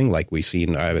crumbling like we've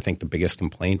seen. I think the biggest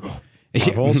complaint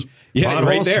Potholes? Yeah, Potholes?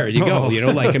 right there you go.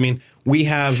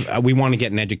 We want to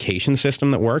get an education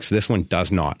system that works. This one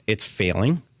does not. It's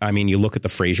failing. I mean, you look at the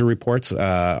Fraser reports,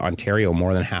 Ontario,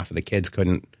 more than half of the kids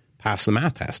couldn't pass the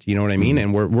math test. You know what I mean?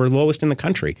 And we're lowest in the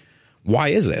country. Why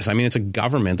is this? I mean, it's a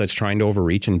government that's trying to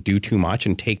overreach and do too much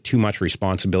and take too much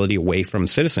responsibility away from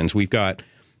citizens. We've got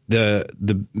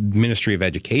the Ministry of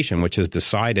Education, which has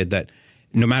decided that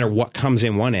no matter what comes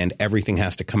in one end, everything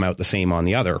has to come out the same on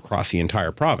the other across the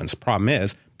entire province. Problem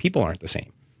is, people aren't the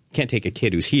same. You can't take a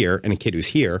kid who's here and a kid who's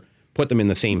here, put them in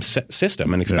the same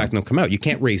system and expect them to come out. You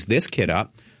can't raise this kid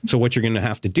up. So what you're going to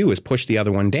have to do is push the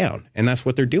other one down. And that's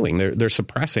what they're doing. They're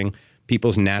suppressing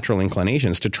people's natural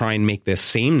inclinations to try and make this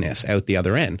sameness out the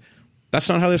other end. That's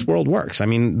not how this world works. I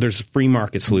mean, there's free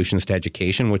market solutions to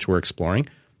education, which we're exploring,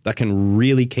 that can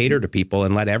really cater to people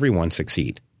and let everyone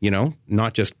succeed.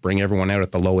 Not just bring everyone out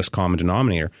at the lowest common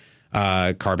denominator.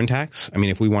 Carbon tax. I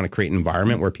mean, if we want to create an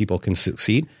environment where people can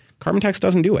succeed, carbon tax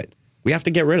doesn't do it. We have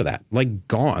to get rid of that.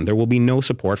 Gone. There will be no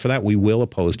support for that. We will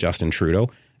oppose Justin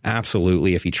Trudeau.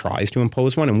 Absolutely. If he tries to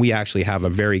impose one, and we actually have a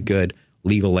very good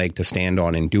legal leg to stand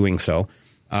on in doing so.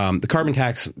 The carbon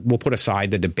tax will put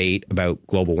aside the debate about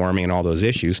global warming and all those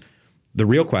issues. The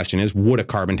real question is, would a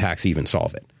carbon tax even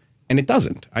solve it? And it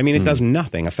doesn't. I mean, it does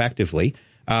nothing effectively.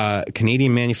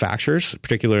 Canadian manufacturers,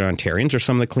 particularly Ontarians, are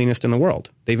some of the cleanest in the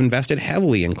world. They've invested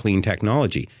heavily in clean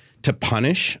technology. To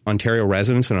punish Ontario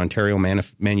residents and Ontario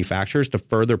manufacturers to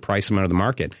further price them out of the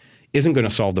market isn't going to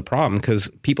solve the problem because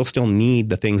people still need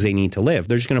the things they need to live.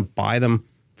 They're just going to buy them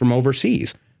from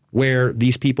overseas where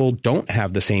these people don't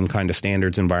have the same kind of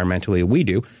standards environmentally that we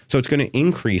do. So it's going to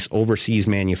increase overseas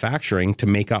manufacturing to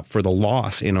make up for the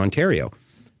loss in Ontario.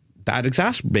 That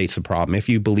exacerbates the problem if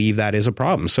you believe that is a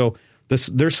problem. So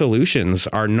their solutions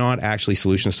are not actually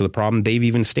solutions to the problem. They've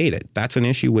even stated that's an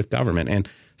issue with government. And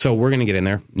so we're going to get in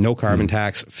there. No carbon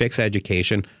tax, fix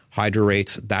education, hydro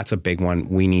rates. That's a big one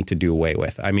we need to do away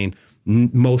with. I mean,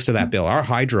 most of that bill, our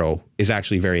hydro is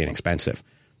actually very inexpensive,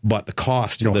 but the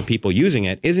cost to the people using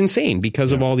it is insane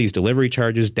because of all these delivery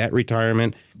charges, debt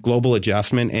retirement, global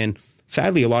adjustment. And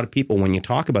sadly, a lot of people, when you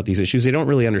talk about these issues, they don't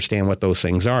really understand what those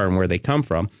things are and where they come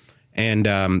from. And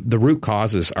the root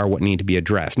causes are what need to be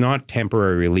addressed, not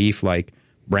temporary relief like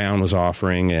Brown was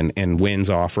offering and Wynn's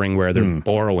offering where they're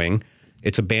borrowing.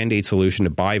 It's a Band-Aid solution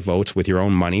to buy votes with your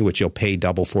own money, which you'll pay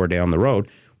double for down the road.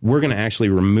 We're going to actually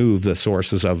remove the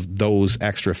sources of those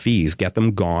extra fees, get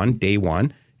them gone day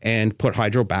one, and put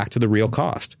hydro back to the real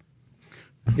cost.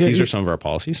 These are some of our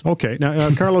policies. Okay. Now,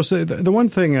 Carlos, the one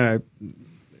thing,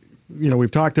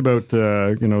 we've talked about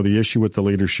the issue with the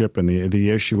leadership and the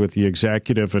issue with the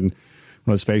executive. And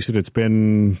let's face it, it's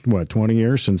been, 20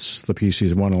 years since the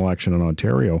PCs won an election in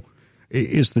Ontario.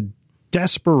 Is the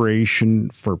desperation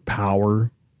for power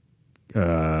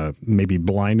maybe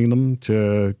blinding them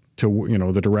to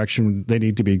the direction they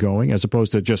need to be going, as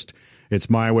opposed to just it's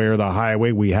my way or the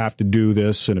highway, we have to do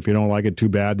this, and if you don't like it, too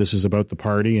bad, this is about the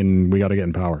party and we got to get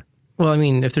in power? Well, I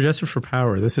mean, if they're desperate for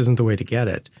power, this isn't the way to get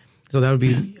it. So that would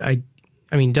be I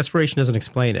mean, desperation doesn't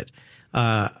explain it.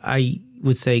 I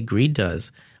would say greed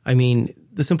does. I mean,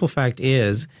 the simple fact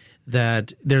is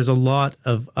that there's a lot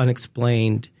of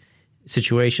unexplained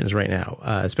situations right now,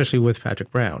 especially with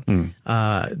Patrick Brown.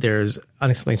 There's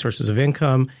unexplained sources of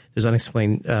income. There's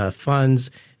unexplained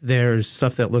funds. There's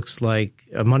stuff that looks like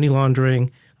money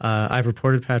laundering. I've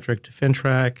reported Patrick to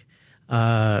FinTrack.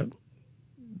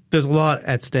 There's a lot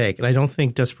at stake, and I don't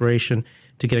think desperation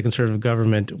to get a Conservative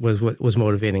government was what was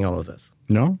motivating all of this.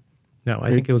 No? No, I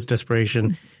think it was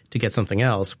desperation to get something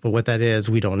else, but what that is,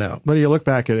 we don't know. But you look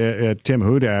back at Tim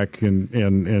Hudak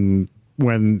and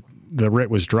when the writ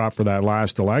was dropped for that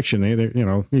last election,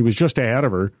 he was just ahead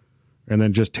of her and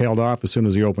then just tailed off as soon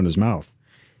as he opened his mouth.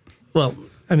 Well,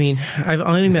 I mean, I've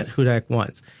only met Hudak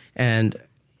once, and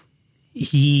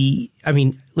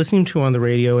listening to him on the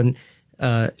radio, and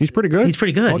he's pretty good. He's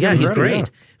pretty good. Yeah, he's great. Yeah.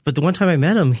 But the one time I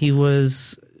met him, he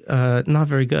was not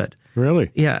very good.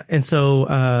 Really? Yeah, and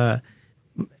so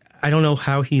I don't know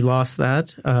how he lost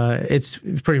that. It's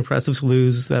pretty impressive to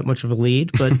lose that much of a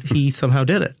lead, but he somehow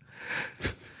did it.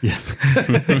 Yeah,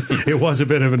 it was a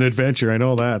bit of an adventure. I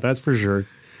know that. That's for sure.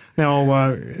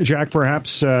 Now, Jack,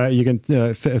 perhaps you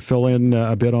can fill in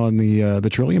a bit on the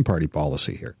Trillium Party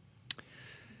policy here.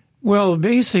 Well,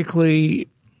 basically,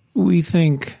 we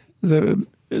think the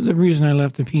reason I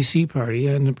left the PC party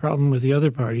and the problem with the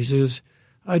other parties is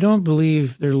I don't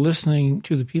believe they're listening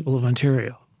to the people of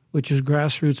Ontario, which is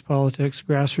grassroots politics,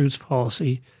 grassroots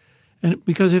policy. And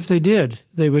because if they did,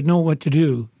 they would know what to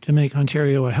do to make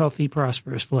Ontario a healthy,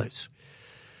 prosperous place.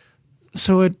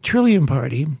 So at Trillium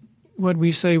Party, what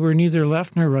we say, we're neither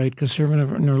left nor right,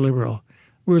 conservative nor liberal.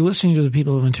 We're listening to the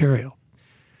people of Ontario.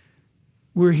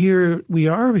 We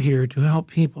are here to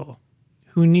help people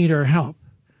who need our help.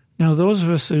 Now, those of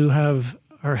us who have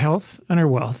our health and our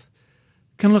wealth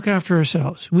can look after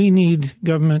ourselves. We need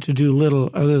government to do little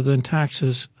other than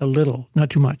taxes a little, not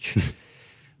too much.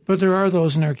 But there are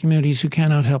those in our communities who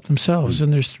cannot help themselves,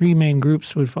 and there's three main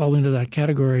groups would fall into that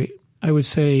category. I would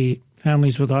say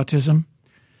families with autism,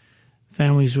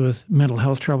 families with mental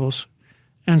health troubles,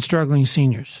 and struggling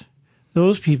seniors.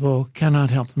 Those people cannot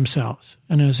help themselves.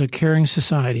 And as a caring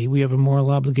society, we have a moral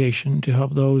obligation to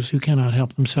help those who cannot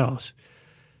help themselves.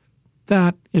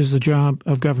 That is the job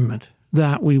of government.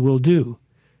 That we will do.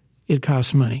 It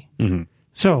costs money. Mm-hmm.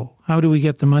 So how do we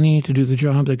get the money to do the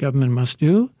job that government must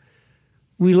do?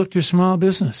 We look to small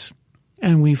business,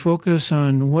 and we focus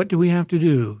on what do we have to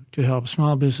do to help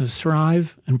small business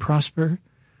thrive and prosper,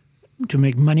 to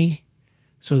make money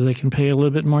so they can pay a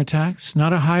little bit more tax,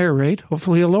 not a higher rate,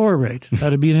 hopefully a lower rate.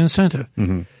 That would be an incentive.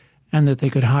 Mm-hmm. And that they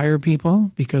could hire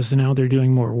people because now they're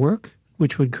doing more work,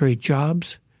 which would create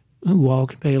jobs who all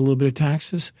can pay a little bit of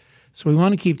taxes. So we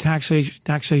want to keep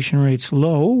taxation rates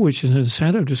low, which is an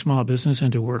incentive to small business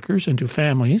and to workers and to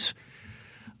families.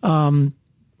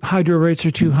 Hydro rates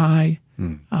are too high.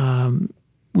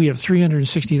 We have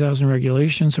 360,000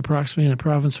 regulations approximately in the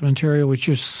province of Ontario, which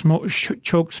just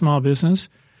choke small business.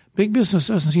 Big business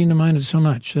doesn't seem to mind it so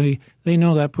much. They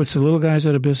know that puts the little guys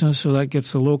out of business, so that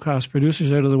gets the low-cost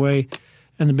producers out of the way,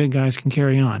 and the big guys can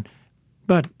carry on.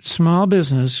 But small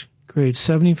business creates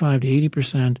 75 to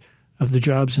 80% of the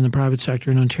jobs in the private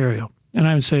sector in Ontario, and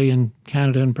I would say in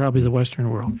Canada and probably the Western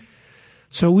world.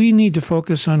 So we need to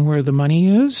focus on where the money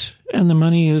is, and the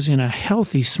money is in a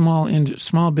healthy small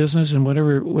business and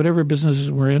whatever businesses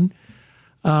we're in,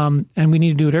 and we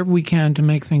need to do whatever we can to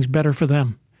make things better for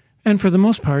them. And for the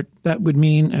most part, that would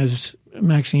mean, as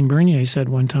Maxime Bernier said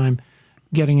one time,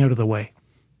 getting out of the way.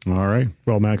 All right.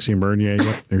 Well, Maxime Bernier,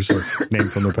 there's a name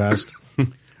from the past.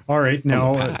 All right.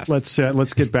 Now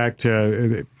let's get back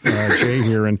to Jay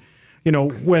here, and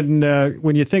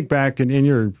when you think back, and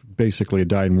you're basically a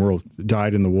dyed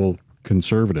in the wool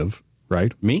conservative,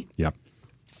 right? Me? Yeah.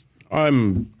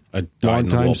 I'm a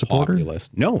dyed-in-the-wool supporter?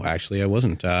 populist. No, actually, I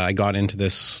wasn't. I got into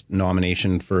this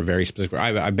nomination for a very specific.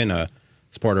 I've been a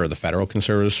supporter of the federal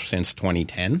Conservatives since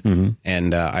 2010,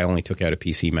 and I only took out a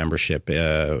PC membership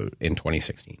in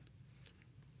 2016.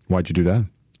 Why'd you do that?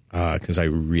 Because I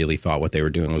really thought what they were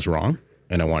doing was wrong,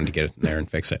 and I wanted to get in there and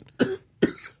fix it.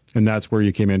 And that's where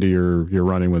you came into your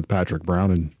running with Patrick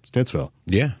Brown in Stittsville.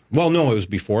 Yeah. Well, no, it was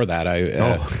before that.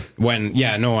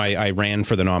 I ran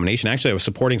for the nomination. Actually, I was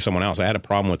supporting someone else. I had a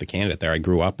problem with the candidate there. I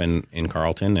grew up in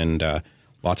Carleton, and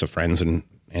lots of friends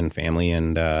and family,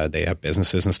 and they have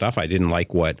businesses and stuff. I didn't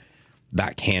like what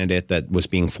that candidate that was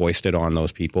being foisted on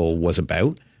those people was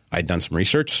about. I'd done some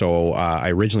research, so I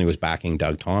originally was backing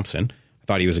Doug Thompson. I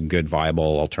thought he was a good,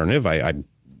 viable alternative. I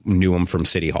knew him from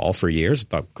City Hall for years. I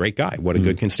thought, great guy. What a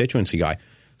good constituency guy.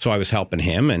 So I was helping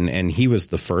him, and he was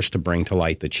the first to bring to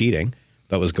light the cheating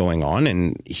that was going on,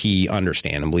 and he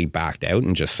understandably backed out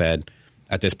and just said,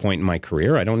 at this point in my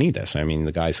career, I don't need this. I mean,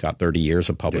 the guy's got 30 years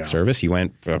of public service. He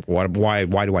went, why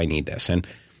do I need this? And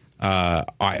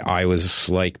I was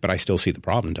like, but I still see the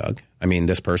problem, Doug. I mean,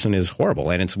 this person is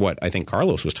horrible. And it's what I think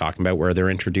Carlos was talking about, where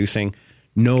they're introducing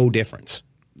no difference.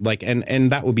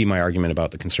 And that would be my argument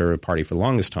about the Conservative Party for the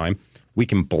longest time. We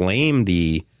can blame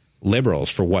the Liberals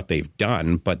for what they've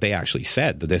done, but they actually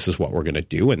said that this is what we're going to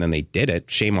do, and then they did it.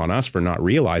 Shame on us for not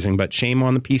realizing, but shame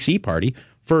on the PC Party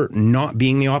for not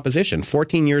being the opposition.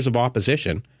 14 years of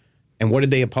opposition, and what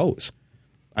did they oppose?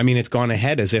 I mean, it's gone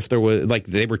ahead as if there was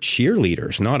they were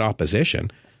cheerleaders, not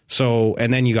opposition. So,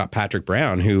 and then you got Patrick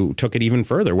Brown, who took it even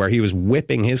further, where he was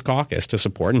whipping his caucus to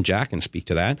support, and Jack can speak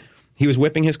to that. He was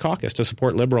whipping his caucus to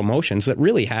support liberal motions that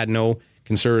really had no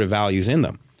conservative values in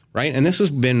them, right? And this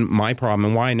has been my problem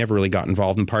and why I never really got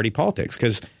involved in party politics,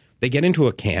 because they get into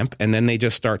a camp and then they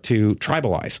just start to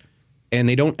tribalize, and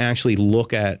they don't actually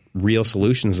look at real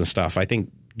solutions and stuff. I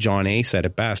think John A. said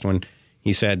it best when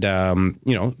he said,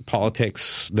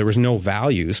 politics, there was no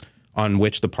values on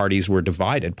which the parties were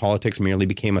divided. Politics merely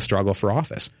became a struggle for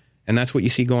office. And that's what you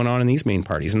see going on in these main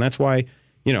parties. And that's why,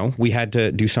 we had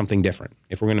to do something different.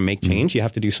 If we're going to make change, you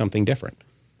have to do something different.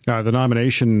 The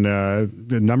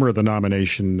number of the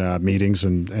nomination meetings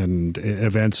and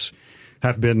events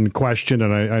have been questioned,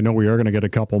 and I know we are going to get a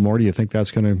couple more. Do you think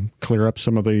that's going to clear up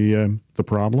some of the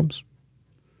problems,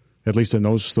 at least in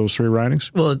those three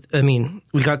ridings? Well, I mean,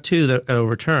 we got two that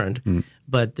overturned,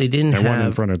 but they didn't have one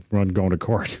in front of one going to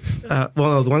court. The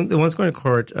one's going to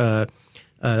court.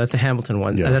 That's the Hamilton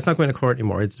one. Yeah. That's not going to court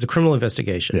anymore. It's a criminal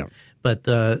investigation. Yeah. But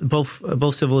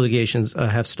both civil litigations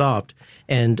have stopped,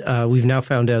 and we've now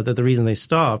found out that the reason they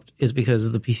stopped is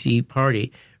because the PC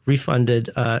party refunded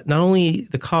not only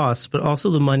the costs but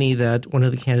also the money that one of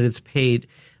the candidates paid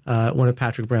one of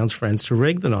Patrick Brown's friends to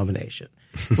rig the nomination,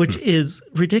 which is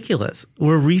ridiculous.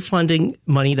 We're refunding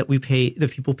money that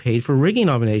people paid for rigging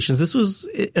nominations. This was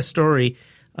a story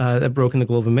that broke in the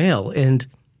Globe and Mail, and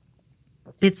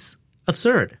it's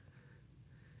absurd.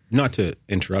 Not to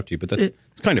interrupt you, but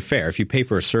it's kind of fair. If you pay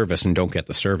for a service and don't get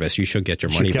the service, you should get your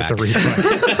money back. The refund.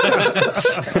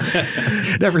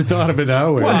 Never thought of it that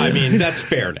way. Well, I mean, that's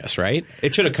fairness, right?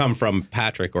 It should have come from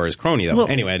Patrick or his crony, though. Well,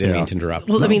 anyway, I didn't mean to interrupt.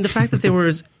 Well, no. I mean, the fact that there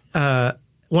was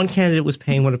one candidate was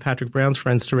paying one of Patrick Brown's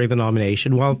friends to rig the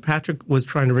nomination, while Patrick was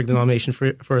trying to rig the nomination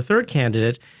for a third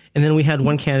candidate, and then we had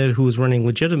one candidate who was running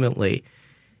legitimately.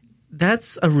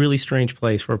 That's a really strange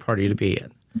place for a party to be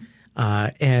in.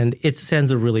 And it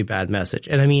sends a really bad message.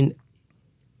 And I mean,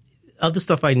 of the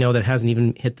stuff I know that hasn't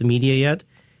even hit the media yet,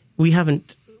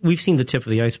 we've seen the tip of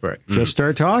the iceberg. Just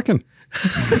start talking.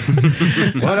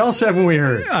 What else haven't we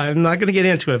heard? I'm not going to get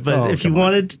into it, but if you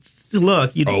wanted to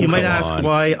look, you might ask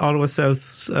why Ottawa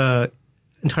South's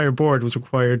entire board was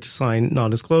required to sign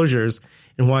non-disclosures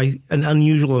and why an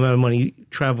unusual amount of money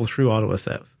traveled through Ottawa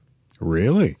South.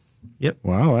 Really? Yep.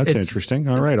 Wow, that's interesting.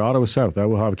 All right, Ottawa South. I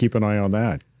will have to keep an eye on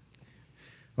that.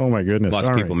 Oh, my goodness. Lots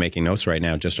of people making notes right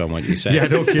now just on what you said. Yeah,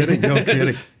 no kidding.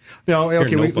 No,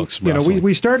 okay,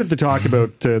 we started to talk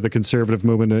about the conservative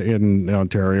movement in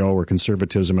Ontario, or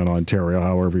conservatism in Ontario,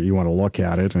 however you want to look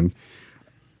at it. And,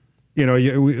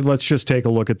 let's just take a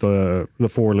look at the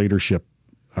four leadership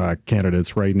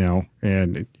candidates right now.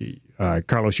 And,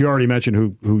 Carlos, you already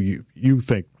mentioned who you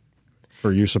think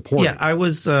or you support. Yeah, I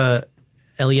was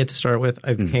Elliott to start with.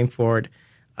 I came forward.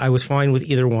 I was fine with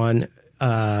either one.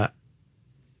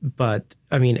 But,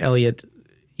 I mean, Elliott,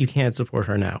 you can't support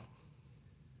her now.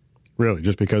 Really?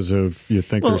 Just because you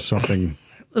think there's something?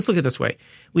 Let's look at it this way.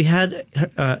 We had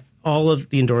all of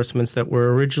the endorsements that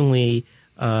were originally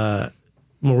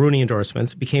Mulroney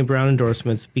endorsements, became Brown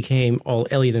endorsements, became all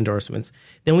Elliott endorsements.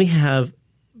 Then we have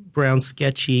Brown's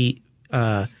sketchy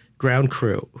ground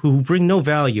crew who bring no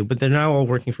value, but they're now all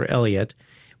working for Elliott.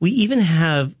 We even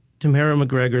have Tamara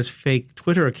McGregor's fake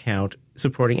Twitter account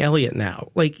supporting Elliott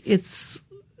now.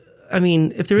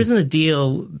 If there isn't a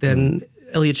deal, then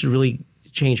Elliott should really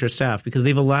change her staff, because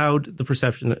they've allowed the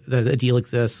perception that a deal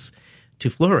exists to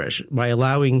flourish by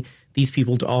allowing these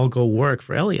people to all go work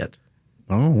for Elliott.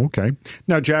 Oh, okay.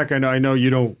 Now, Jack, I know you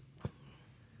don't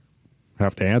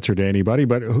have to answer to anybody,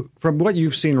 but from what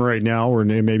you've seen right now, or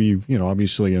maybe,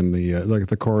 obviously in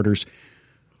the corridors,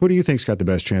 who do you think's got the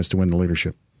best chance to win the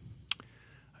leadership?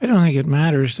 I don't think it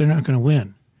matters. They're not going to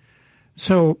win.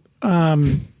 So,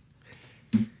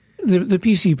 The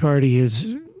PC party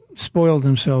has spoiled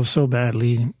themselves so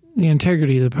badly. The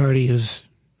integrity of the party is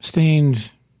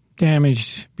stained,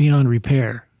 damaged beyond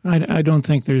repair. I don't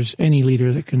think there's any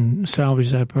leader that can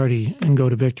salvage that party and go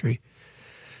to victory.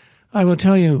 I will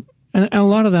tell you, and a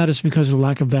lot of that is because of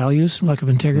lack of values, lack of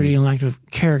integrity, and lack of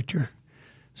character.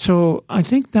 So I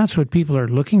think that's what people are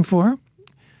looking for.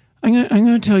 I'm going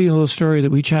to tell you a little story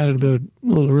that we chatted about a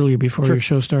little earlier before your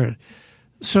show started.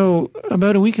 So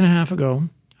about a week and a half ago,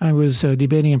 I was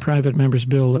debating a private member's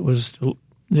bill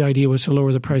the idea was to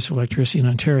lower the price of electricity in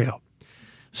Ontario.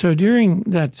 So during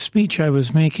that speech I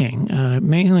was making,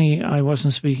 mainly I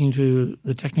wasn't speaking to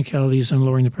the technicalities on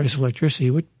lowering the price of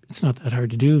electricity, which it's not that hard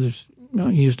to do.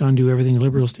 You just undo everything the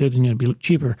Liberals did and it'd be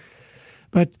cheaper.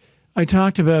 But I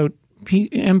talked about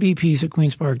MPPs at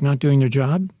Queen's Park not doing their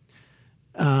job,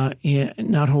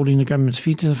 not holding the government's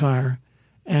feet to the fire,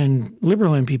 and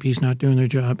Liberal MPPs not doing their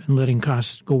job and letting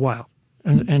costs go wild,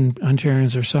 and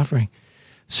Ontarians are suffering.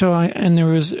 So there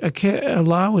was a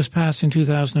law was passed in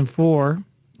 2004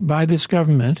 by this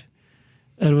government.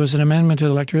 It was an amendment to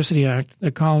the Electricity Act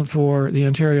that called for the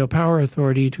Ontario Power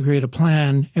Authority to create a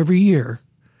plan every year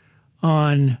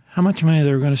on how much money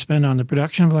they were going to spend on the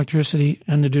production of electricity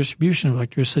and the distribution of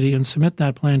electricity, and submit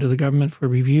that plan to the government for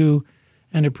review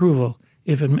and approval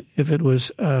if it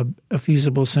was a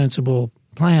feasible, sensible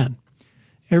plan.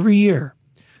 Every year.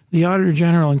 The Auditor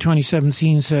General in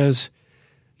 2017 says,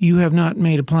 you have not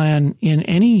made a plan in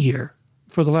any year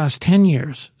for the last 10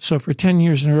 years. So for 10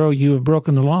 years in a row, you have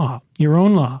broken the law, your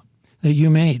own law that you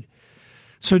made.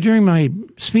 So during my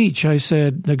speech, I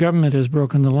said the government has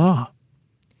broken the law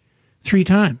 3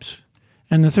 times.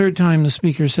 And the third time, the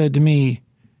speaker said to me,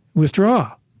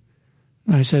 withdraw.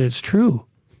 And I said, it's true.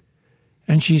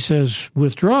 And she says,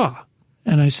 withdraw.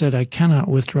 And I said, I cannot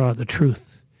withdraw the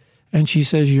truth. And she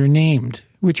says, you're named,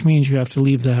 which means you have to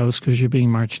leave the house because you're being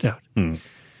marched out.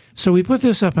 So we put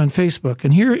this up on Facebook,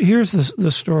 and here's the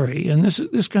story. And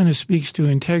this kind of speaks to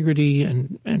integrity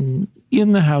and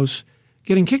in the house,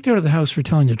 getting kicked out of the house for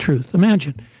telling the truth.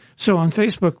 Imagine. So on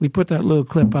Facebook, we put that little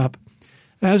clip up.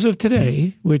 As of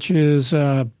today, which is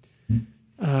 9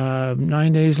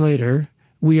 days later,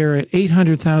 we are at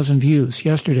 800,000 views.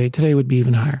 Yesterday, today would be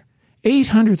even higher.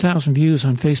 800,000 views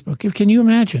on Facebook. Can you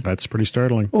imagine? That's pretty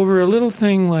startling. Over a little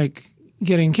thing like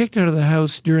getting kicked out of the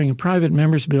house during a private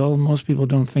member's bill. Most people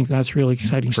don't think that's really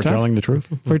exciting stuff. For telling the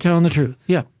truth? For telling the truth,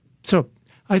 yeah. So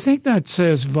I think that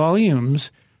says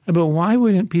volumes about why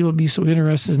wouldn't people be so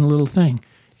interested in a little thing.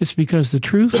 It's because the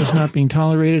truth is not being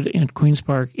tolerated at Queen's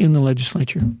Park in the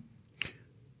legislature.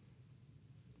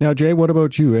 Now, Jay, what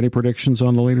about you? Any predictions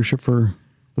on the leadership for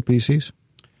the PCs?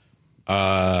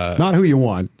 Not who you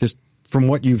want, just from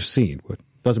what you've seen. It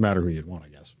doesn't matter who you'd want, I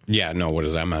guess. Yeah, no, what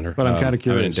does that matter? But I'm kind of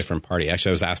curious. I'm in a different party.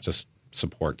 Actually, I was asked to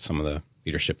support some of the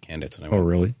leadership candidates. And I went,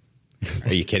 really?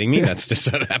 Are you kidding me? That's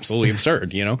just absolutely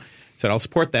absurd, you know? Said I'll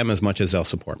support them as much as they'll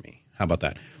support me. How about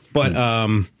that? But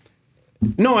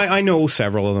no, I know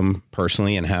several of them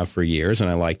personally and have for years, and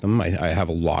I like them. I have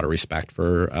a lot of respect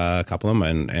for a couple of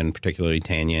them, and particularly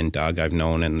Tanya and Doug I've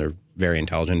known, and they're very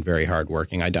intelligent, very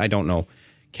hardworking. I don't know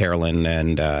Carolyn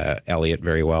and Elliot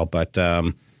very well, but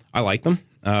I like them.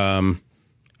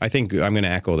 I think I'm going to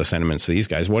echo the sentiments of these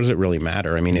guys. What does it really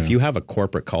matter? I mean, if you have a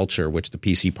corporate culture, which the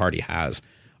PC party has,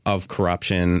 of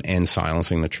corruption and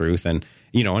silencing the truth, and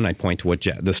and I point to what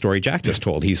the story Jack just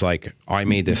told. He's like, I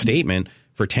made this statement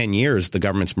for 10 years. The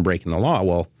government's been breaking the law.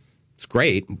 Well, it's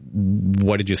great.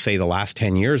 What did you say the last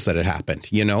 10 years that it happened?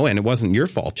 And it wasn't your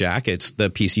fault, Jack. It's the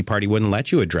PC party wouldn't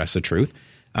let you address the truth.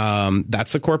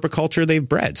 That's the corporate culture they've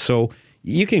bred. So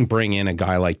you can bring in a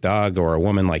guy like Doug or a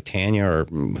woman like Tanya or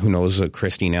who knows,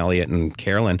 Christine Elliott and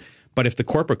Carolyn. But if the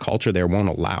corporate culture there won't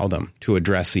allow them to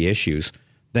address the issues,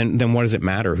 then what does it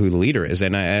matter who the leader is?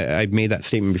 And I made that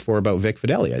statement before about Vic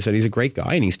Fideli. I said he's a great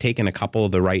guy and he's taken a couple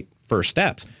of the right first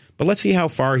steps. But let's see how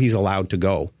far he's allowed to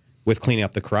go with cleaning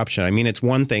up the corruption. I mean, it's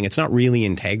one thing. It's not really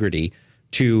integrity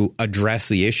to address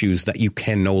the issues that you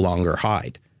can no longer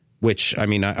hide, which, I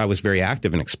mean, I was very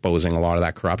active in exposing a lot of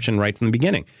that corruption right from the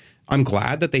beginning. I'm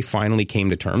glad that they finally came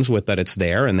to terms with that it's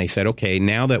there, and they said, okay,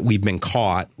 now that we've been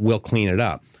caught, we'll clean it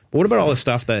up. But what about all the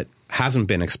stuff that hasn't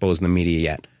been exposed in the media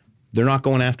yet? They're not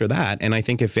going after that. And I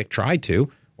think if Vic tried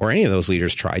to, or any of those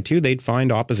leaders tried to, they'd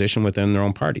find opposition within their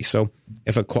own party. So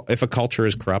if a culture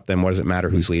is corrupt, then what does it matter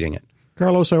who's leading it?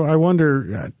 Carlos, I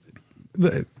wonder,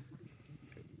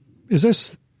 is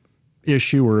this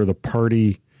issue or the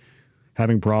party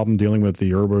having problem dealing with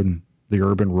the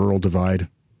urban-rural divide?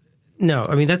 No,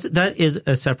 I mean that is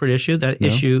a separate issue. That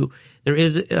issue, there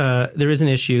is an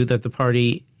issue that the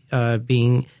party,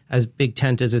 being as big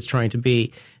tent as it's trying to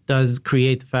be, does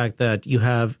create the fact that you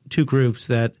have two groups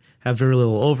that have very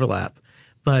little overlap.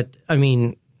 But I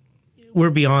mean,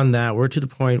 we're beyond that. We're to the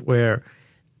point where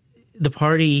the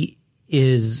party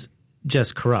is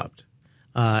just corrupt,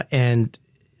 and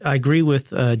I agree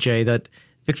with Jay that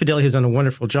Vic Fideli has done a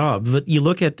wonderful job. But you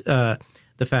look at the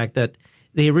fact that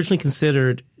they originally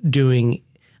considered doing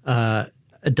a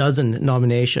dozen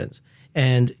nominations,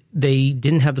 and they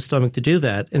didn't have the stomach to do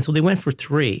that. And so they went for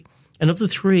 3. And of the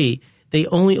 3, they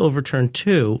only overturned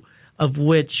 2, of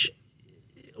which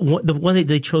the one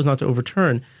they chose not to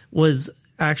overturn was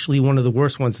actually one of the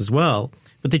worst ones as well.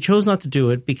 But they chose not to do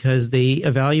it because they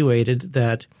evaluated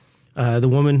that the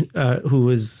woman who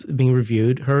was being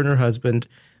reviewed, her and her husband,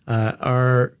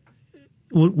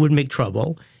 would make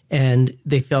trouble. And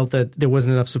they felt that there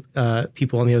wasn't enough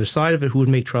people on the other side of it who would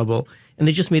make trouble And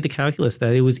they just made the calculus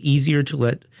that it was easier to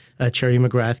let Cherry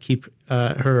McGrath keep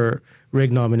her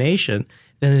Rig nomination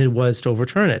than it was to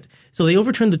overturn it. So they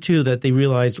overturned the two that they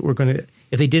realized were going to,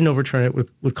 if they didn't overturn it,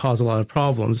 would cause a lot of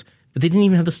problems. But they didn't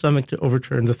even have the stomach to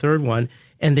overturn the third one.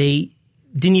 And they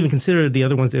didn't even consider the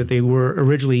other ones that they were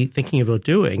originally thinking about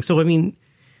doing. So, I mean,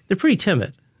 they're pretty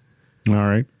timid. All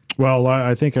right. Well,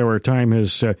 I think our time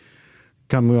has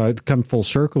come full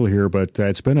circle here, but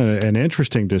it's been an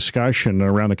interesting discussion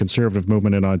around the Conservative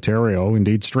movement in Ontario.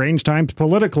 Indeed, strange times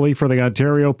politically for the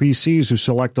Ontario PCs, who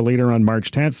select a leader on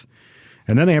March 10th.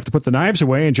 And then they have to put the knives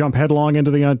away and jump headlong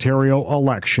into the Ontario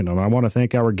election. And I want to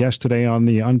thank our guest today on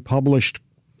the Unpublished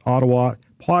Ottawa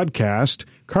podcast,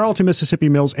 Carleton, Mississippi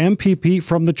Mills MPP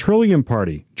from the Trillium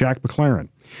Party, Jack McLaren.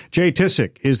 Jay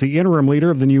Tissick is the interim leader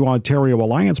of the new Ontario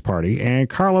Alliance Party, and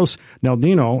Carlos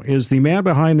Naldino is the man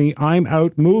behind the I'm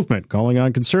Out movement, calling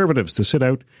on Conservatives to sit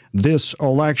out this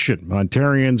election.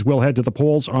 Ontarians will head to the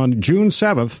polls on June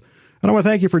 7th. And I want to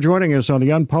thank you for joining us on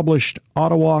the Unpublished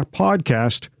Ottawa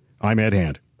podcast. I'm Ed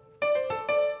Hand.